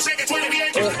 Si yo sé que tú eres bien,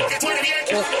 que tú eres bien.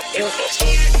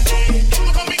 Entiende,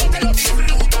 como conmigo te lo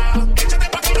disfruta. Échate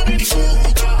pa' acá y no me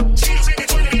discuta. Si yo sé que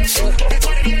tú eres bien, que tú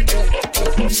eres bien.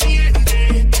 Entiende,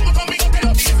 como conmigo te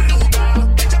lo disfruta.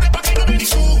 Échate pa' acá y no me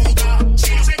discuta. Si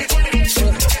yo sé que tú eres bien,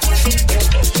 que tú eres bien.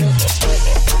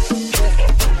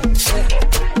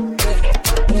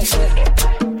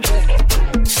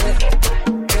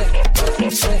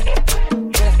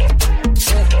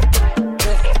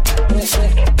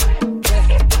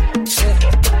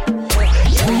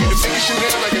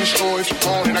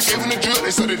 They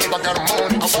said it if I got them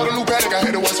on it. I bought a new Patek, I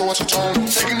had to watch your tone.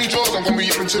 Taking these drugs, I'm gonna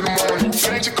be up until the morning. If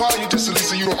it ain't your car, you just a lease,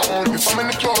 so you don't own it. If I'm in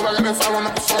the club, I got that fire on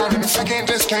the phone. And if I can't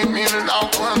just came in and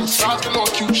out corners. Stars galore,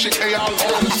 cute shit, they all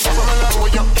on us. I'm from Atlanta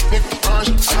with young niggas,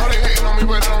 orange. I know they hating on me,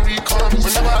 but I don't read comments.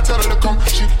 Whenever I tell her to come,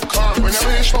 she come.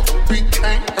 Whenever it's smoke, we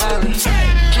ain't earning.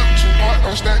 Juke too hard,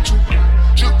 don't stand too.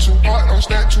 Juke too hard, don't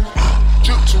stand too.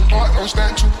 Juke too hard, don't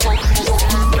stand too. Don't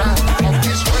move down. Off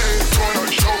this way, going on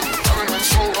the show. I've been on the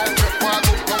show, don't get why I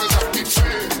go long as I get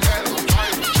fed.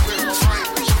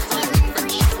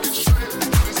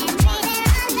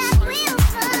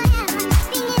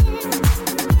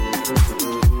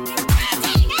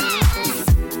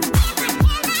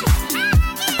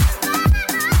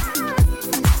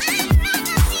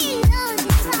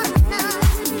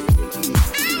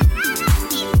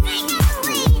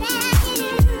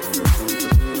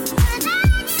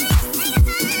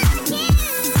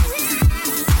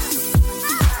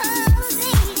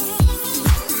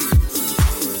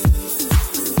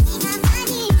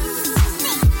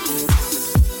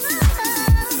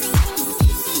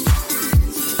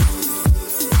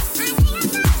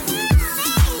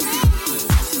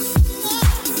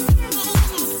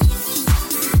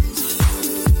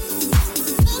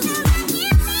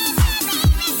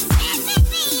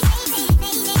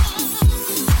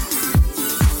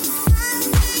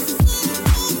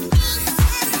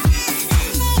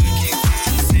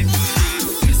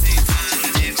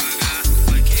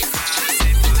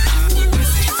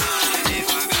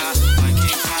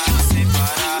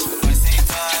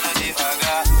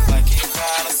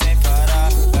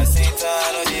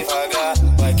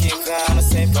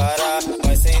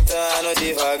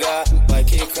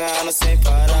 quicando sem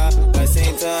parar, vai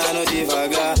sentando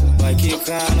devagar, vai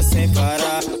quicando sem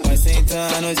parar, vai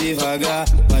sentando devagar,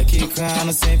 vai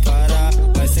quicando sem parar,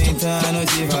 vai sentando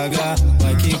devagar,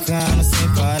 vai quicando sem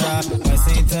parar, vai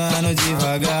sentando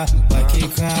devagar, vai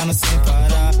quicando sem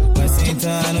parar, vai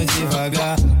sentando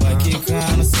devagar, vai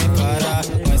quicando sem parar,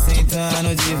 vai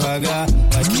sentando devagar,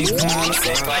 vai quicando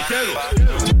sem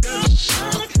parar.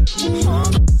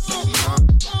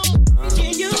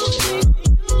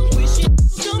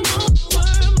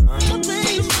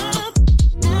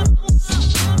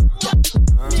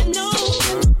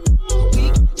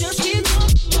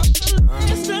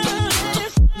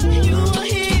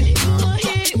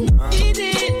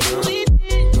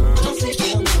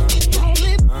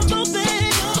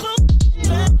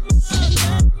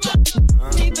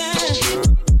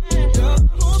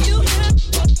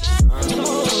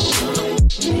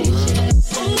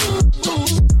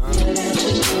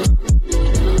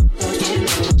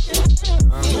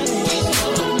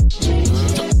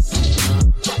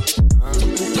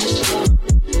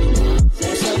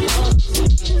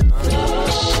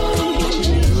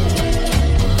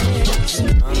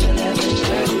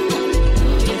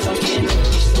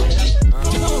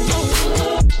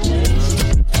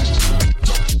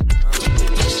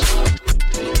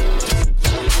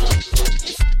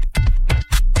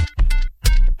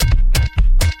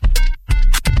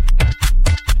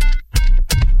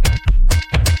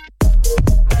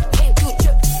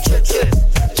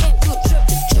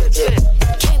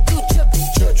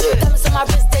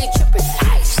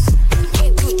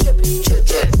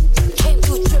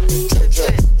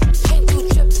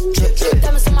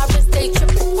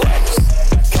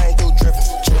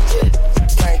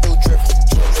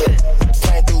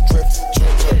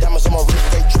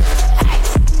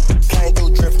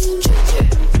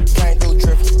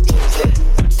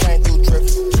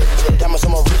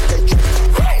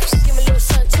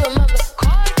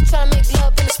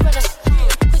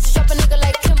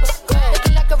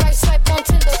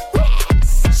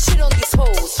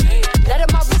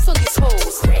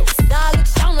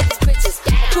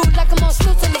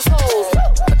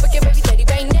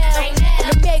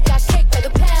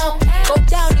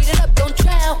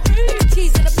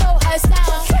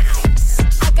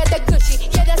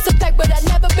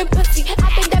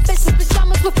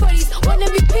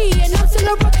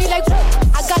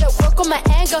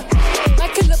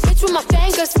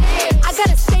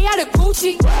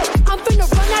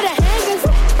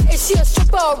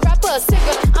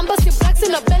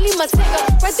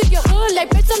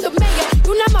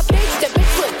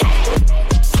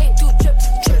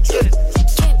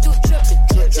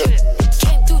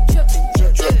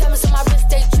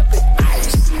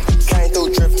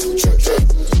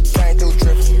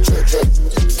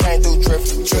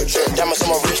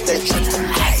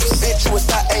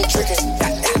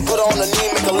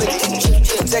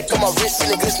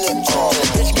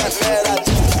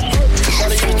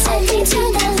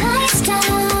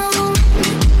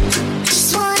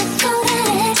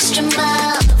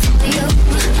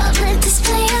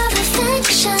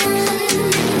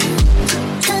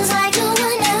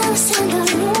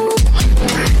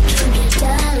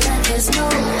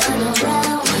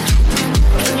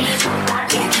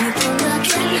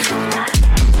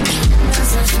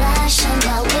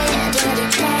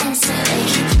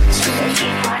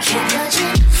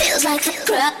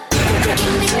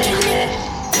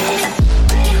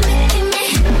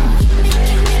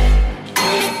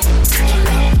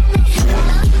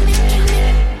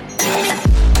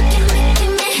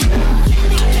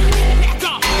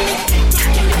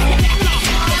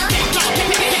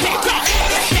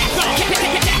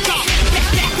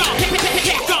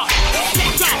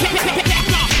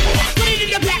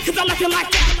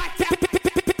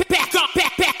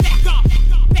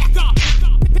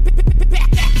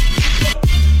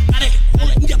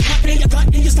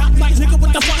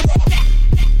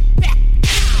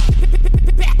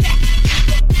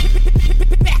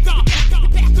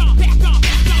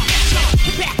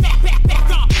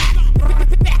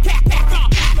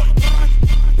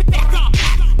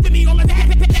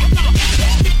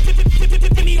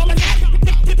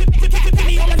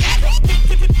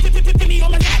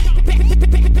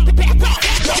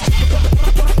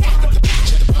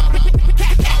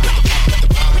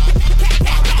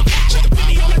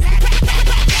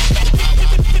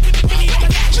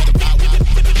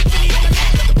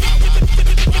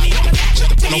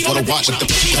 watch with the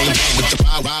with the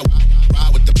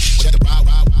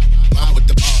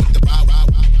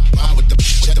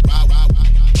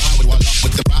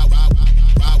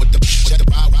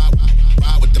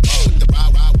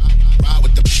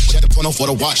on for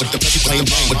the watch with the plain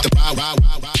bang with the ride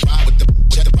with the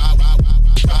jet ride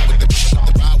with the ride with the jet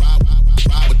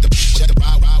ride with the jet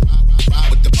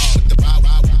ride with the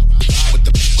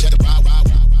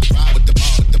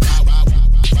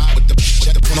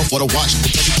jet on for the watch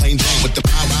with the plain bang with the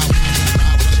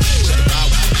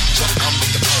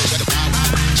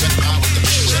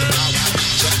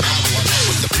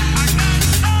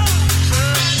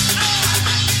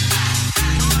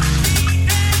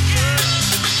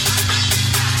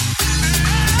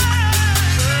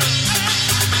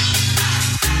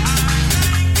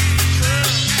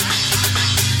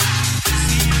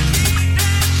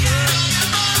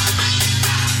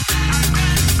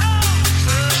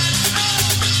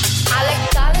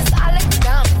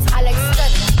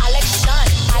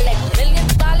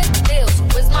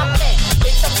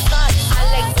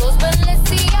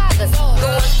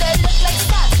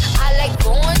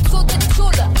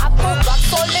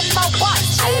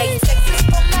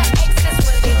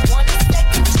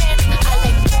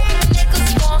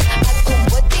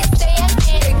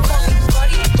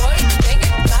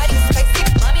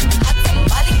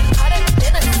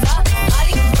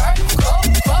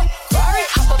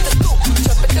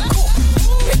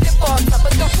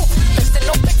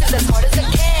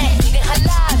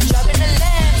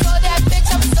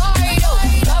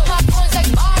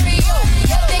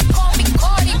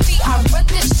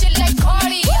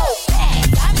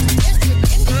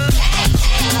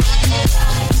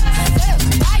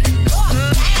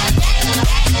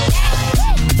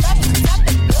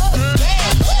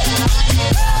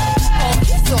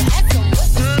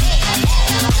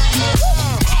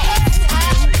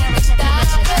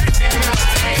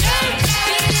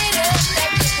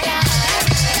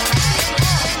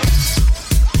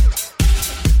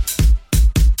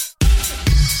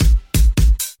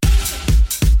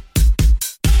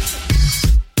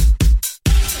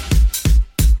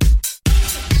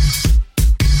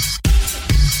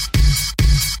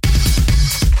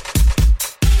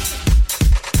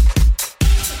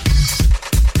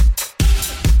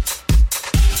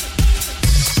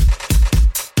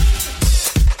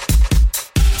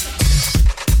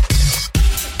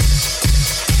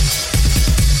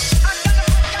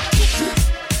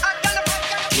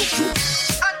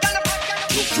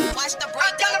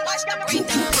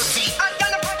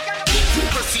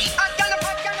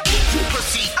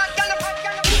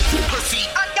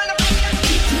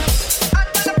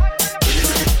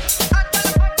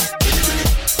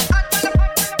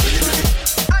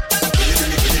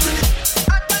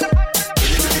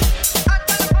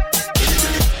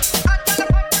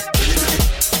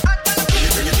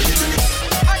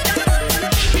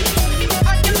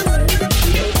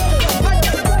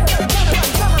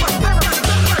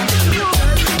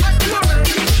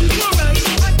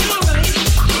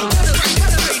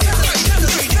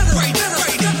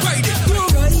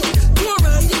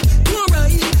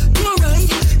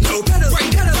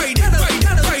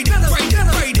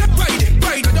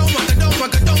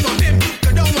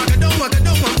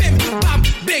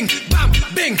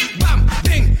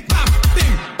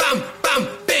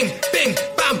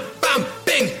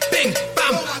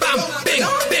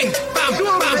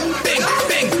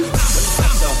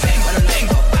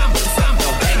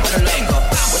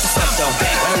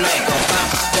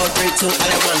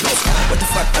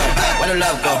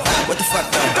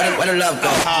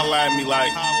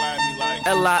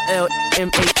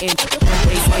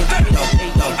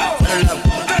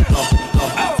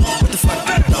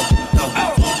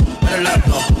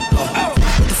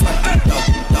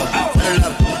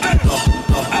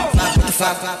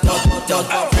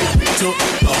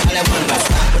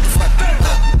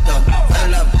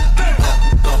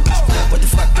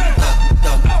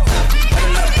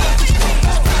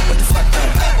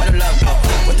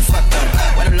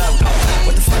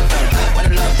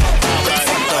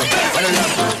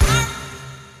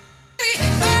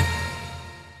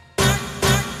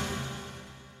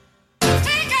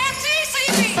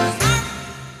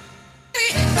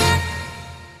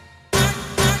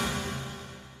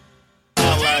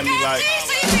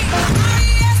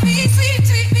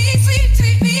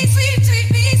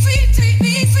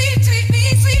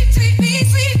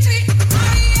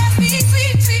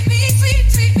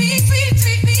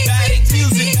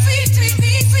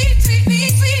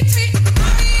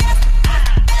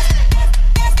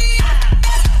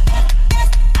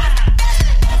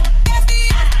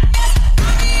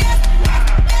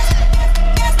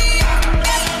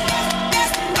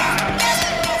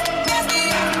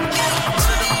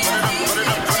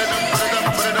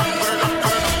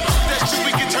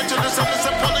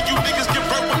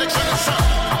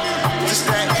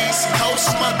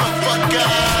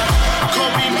motherfucker.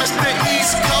 Mr.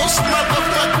 East Coast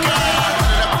motherfucker.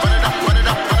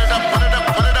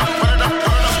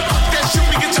 That shit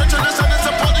we can turn to the sun and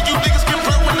support you niggas get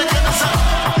burnt when the gun is up.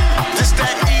 This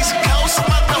that East Coast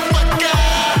motherfucker.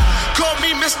 Call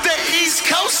me Mr. East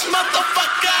Coast motherfucker.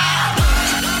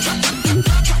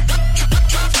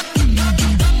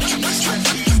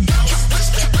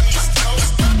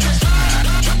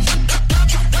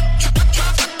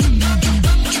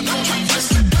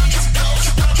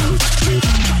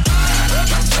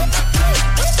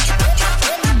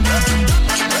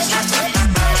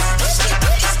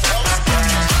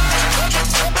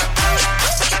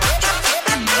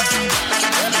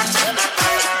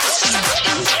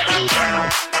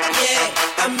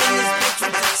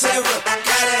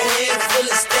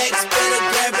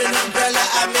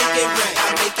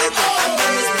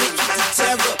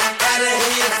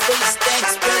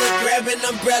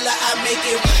 Umbrella, I make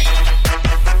it rain.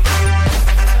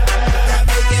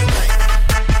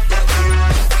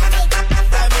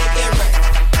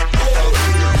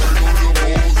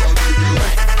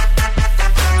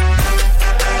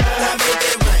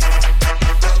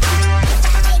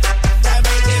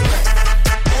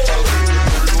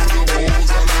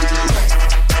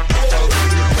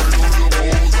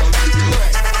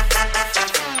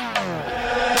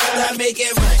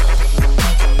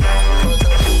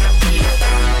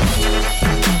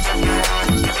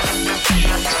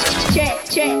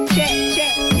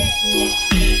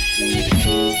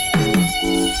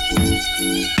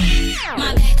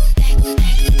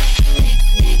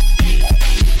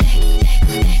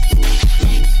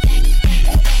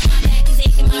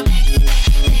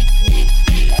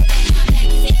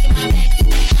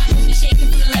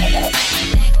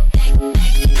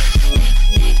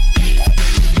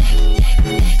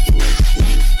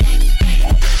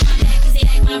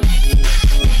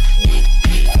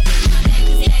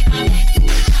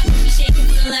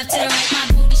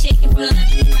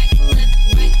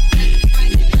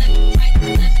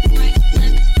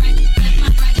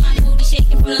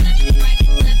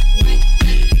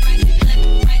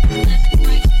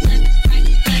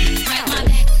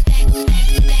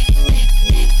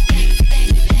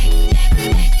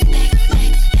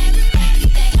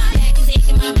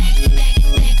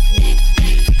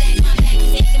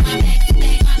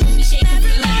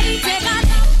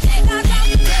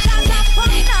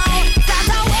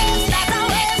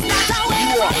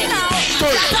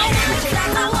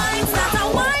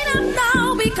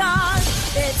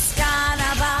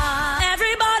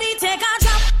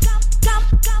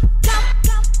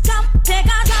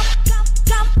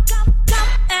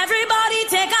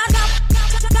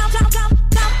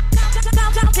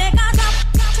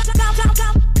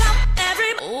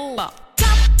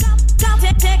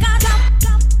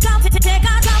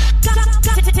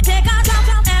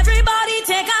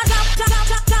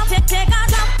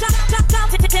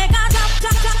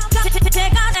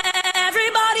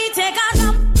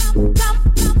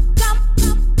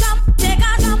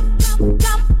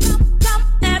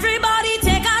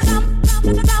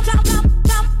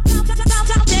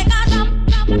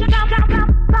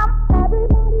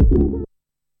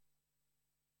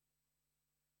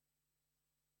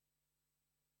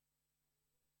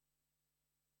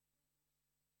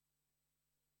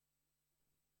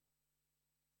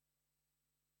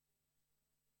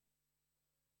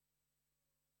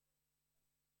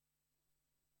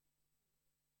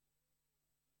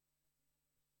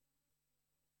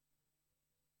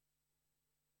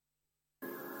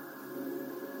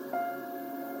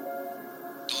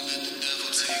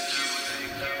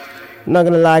 Not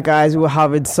gonna lie, guys, we were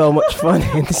having so much fun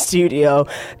in the studio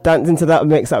dancing to that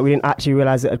mix that we didn't actually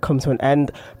realize it had come to an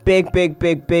end. Big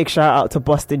shout out to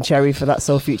Boston Cherry for that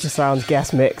Soul Future Sounds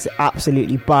guest mix. It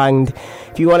absolutely banged.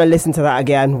 If you want to listen to that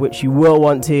again, which you will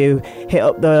want to, hit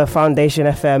up the Foundation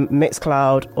FM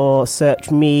Mixcloud or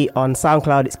search me on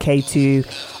SoundCloud. It's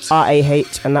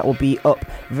K2RAH, and that will be up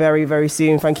very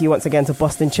soon. Thank you once again to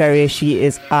Boston Cherry. She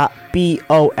is at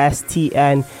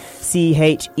BOSTNCHERY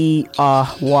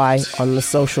on the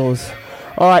socials.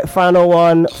 Alright, final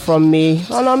one from me.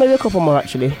 Oh no, maybe a couple more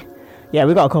actually. Yeah,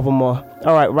 we got a couple more.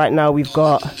 Alright, right now we've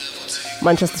got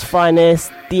Manchester's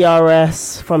finest,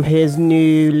 DRS, from his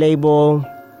new label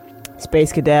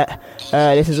Space Cadet.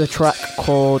 This is a track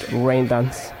called Rain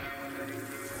Dance.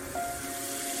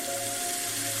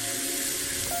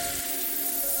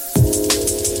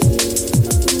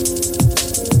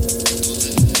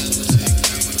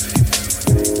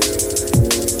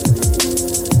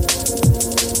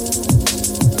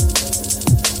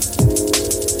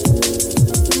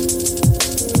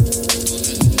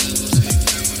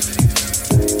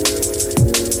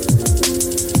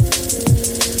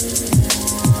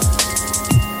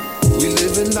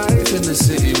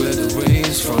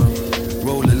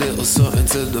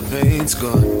 the pain's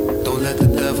gone. Don't let the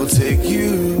devil take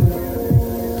you.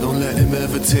 Don't let him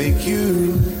ever take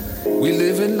you. We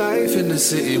live in life in the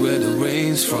city where the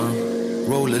rain's from.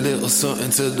 Roll a little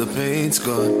something till the pain's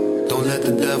gone. Don't let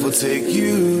the devil take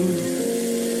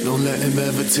you. Don't let him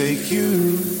ever take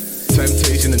you.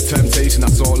 Temptation and temptation,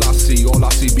 that's all I see. All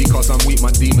I see because I'm weak, my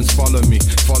demons follow me.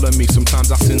 Follow me,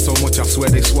 sometimes I sin so much I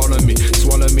swear they swallow me.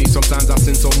 Swallow me, sometimes I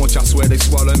sin so much I swear they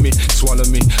swallow me. Swallow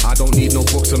me, I don't need no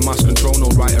books and mass control.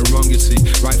 No right and wrong, you see.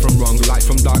 Right from wrong, light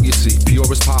from dark, you see.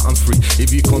 Purest heart, I'm free.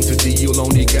 If you come to D, you'll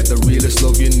only get the realest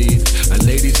love you need. And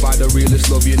ladies, buy the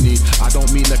realest love you need. I don't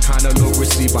mean the kind of love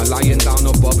received by lying down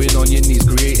or bobbing on your knees,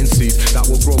 creating seeds that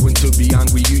will grow into be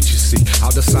angry youth, you see. How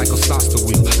the cycle starts to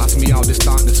wheel. Ask me how this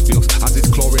darkness feels. As it's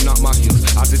clawing at my heels,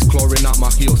 as it's clawing at my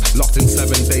heels. Locked in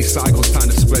 7-day cycles, trying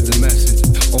to spread the message.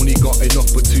 Only got enough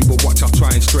but two, but watch, I'll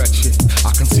try and stretch it. I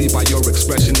can see by your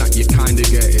expression that you kinda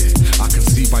get it. I can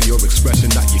see by your expression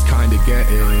that you kinda get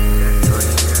it.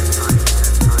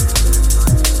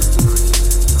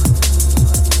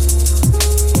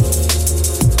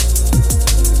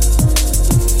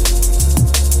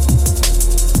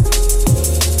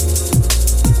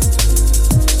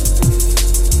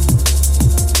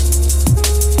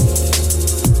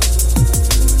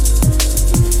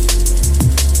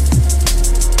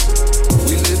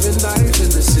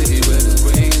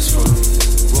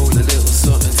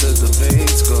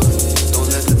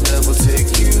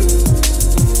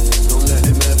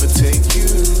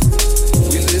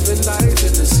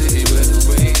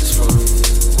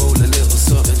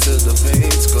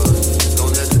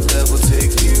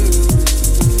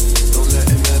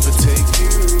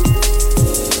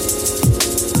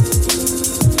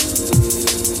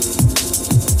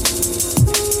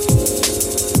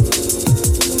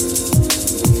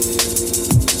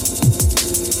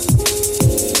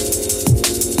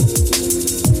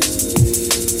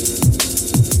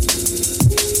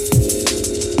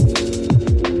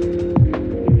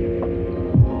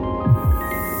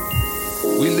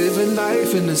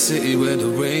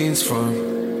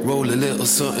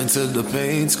 Till the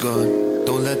pain's gone.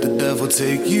 Don't let the devil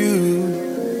take you.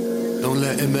 Don't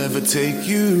let him ever take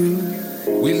you.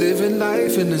 We live in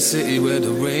life in the city where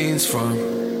the rain's from.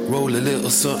 Roll a little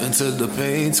something till the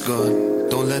pain's gone.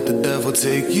 Don't let the devil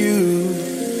take you.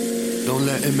 Don't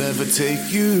let him ever take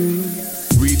you.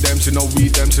 Redemption, no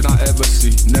redemption I ever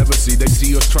see. Never see, they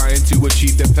see us trying to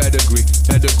achieve their pedigree.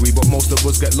 But most of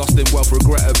us get lost in wealth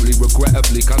regrettably.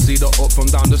 Can't see the up from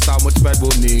down, just how much spread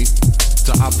we'll need.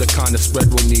 To have the kind of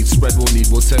spread we'll need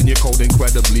will turn your cold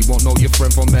incredibly. Won't know your friend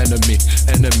from enemy.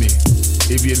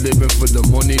 If you're living for the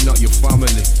money, not your family.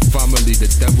 The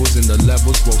devil's in the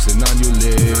levels, grossing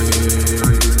annually.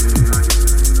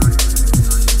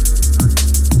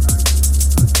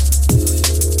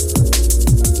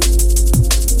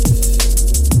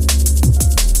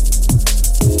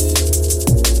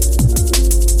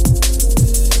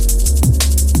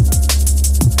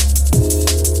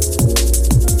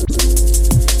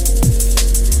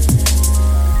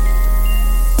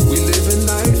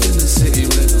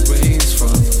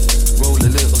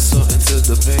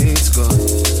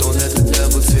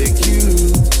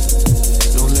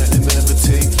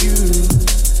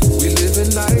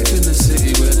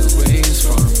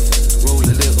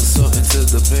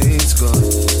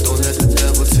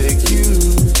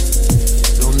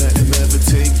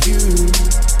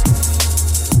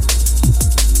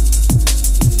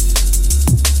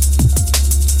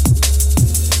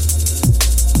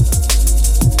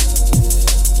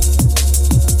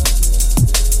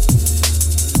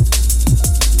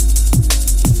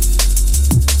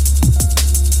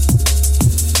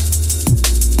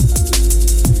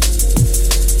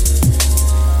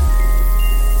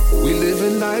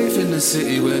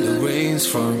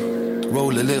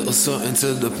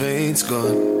 Till the pain's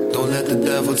gone. Don't let the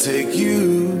devil take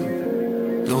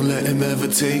you. Don't let him ever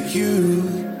take you.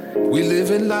 We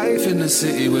live in life in the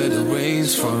city where the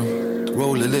rain's from.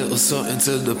 Roll a little something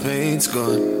till the pain's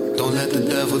gone. Don't let the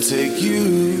devil take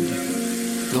you.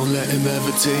 Don't let him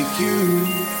ever take you.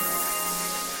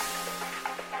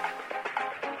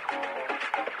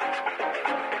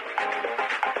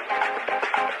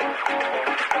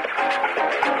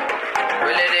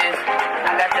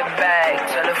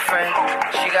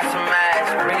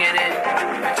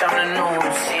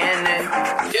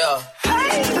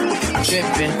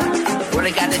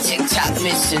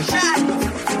 Missing.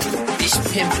 This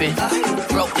pimpin'.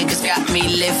 Broke niggas got me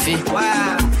living.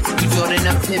 Wow. You Jordan,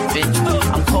 I'm pimpin'.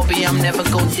 I'm Kobe, I'm never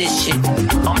gon' dish it.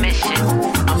 I'm mission.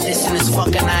 I'm dissing as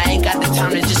fuck and I ain't got the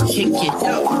time to just kick it.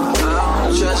 I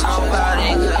don't trust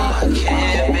nobody, cause I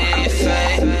can't be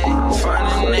fake.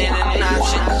 Frontin' ain't an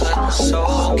option.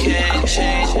 So can't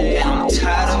change, and I'm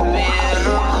tired of being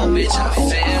humble, bitch. I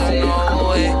feel no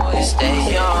way. It's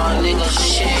that young nigga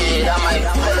shit. I might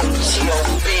pull up to your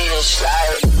bitch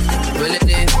like reel it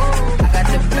in. I got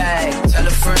the bag, tell a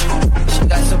friend. She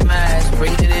got some ass,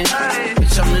 bring it in.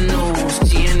 Bitch, I'm the news,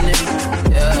 TNN.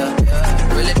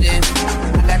 Yeah, reel it in.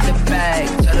 I got the bag,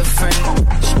 tell a friend.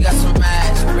 She got some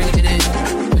ass, bring it in.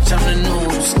 Bitch, I'm the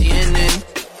news,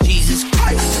 TNN. Jesus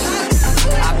Christ.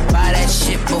 I buy that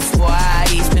shit before I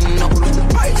even know the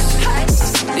price.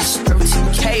 It's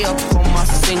 13K up on my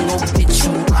single, bitch,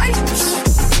 you right.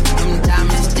 Them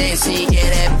diamonds dancing, yeah,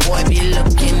 that boy be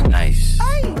looking nice.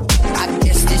 I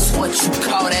guess this what you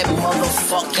call that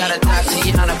motherfucker. Got a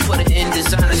Tatiana, put it in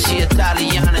designer. She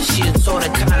Italiana, she a sorta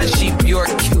kinda, she pure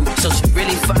cute. So she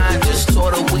really fine, just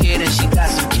sorta weird. And she got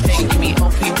some cake, give me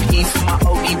OPP for my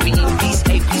ODB. These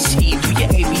ABC, do your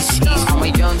ABCs. I'm a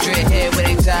young dreadhead with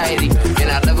anxiety,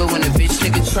 and I love it when a bitch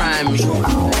nigga try me. I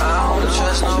don't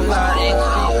trust nobody,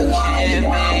 you can't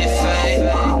be fake.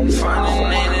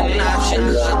 Frontin' ain't an option,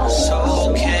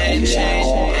 so can't change.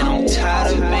 And I'm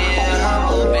tired of being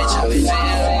humble, bitch, I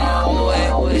feel no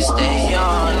way. It's that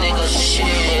young nigga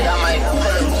shit. I might pull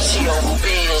up to your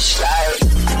bitch like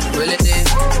reel it in.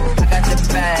 I got the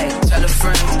bag, tell a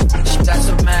friend. She got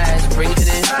some ass, bring it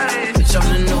in. Bitch, I'm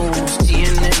the news,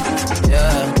 TNN.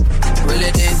 Yeah, reel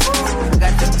it in. I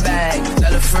got the bag,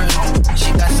 tell a friend.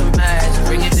 She got some ass,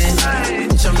 bring it in.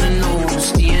 Bitch, I'm the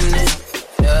news, TNN.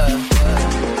 Yeah.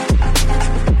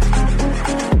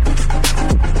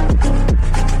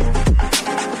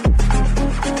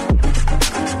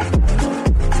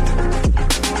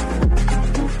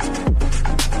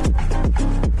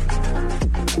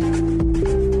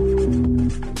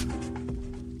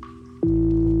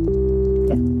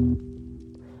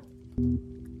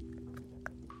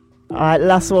 Alright,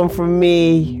 last one from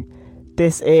me.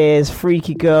 This is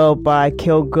Freaky Girl by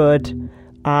Kilgood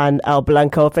and El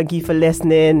Blanco. Thank you for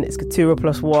listening. It's Katura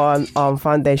Plus One on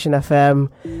Foundation FM.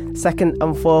 Second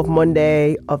and fourth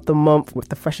Monday of the month with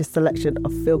the freshest selection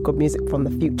of feel-good music from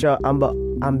the future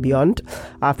and beyond.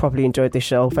 I've probably enjoyed this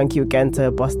show. Thank you again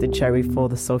to Boston Cherry for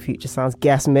the Soul Future Sounds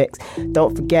guest mix.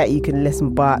 Don't forget you can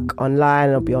listen back online.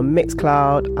 It'll be on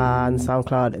Mixcloud and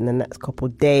Soundcloud in the next couple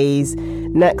days.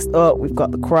 Next up, we've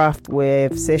got The Craft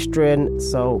with Sistrin,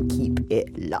 so keep it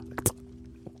locked.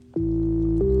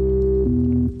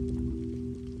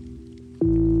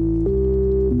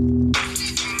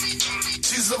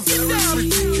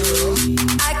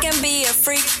 I can be a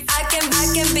freak. I can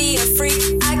be a freak.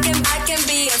 I can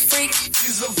be a freak.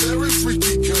 She's a very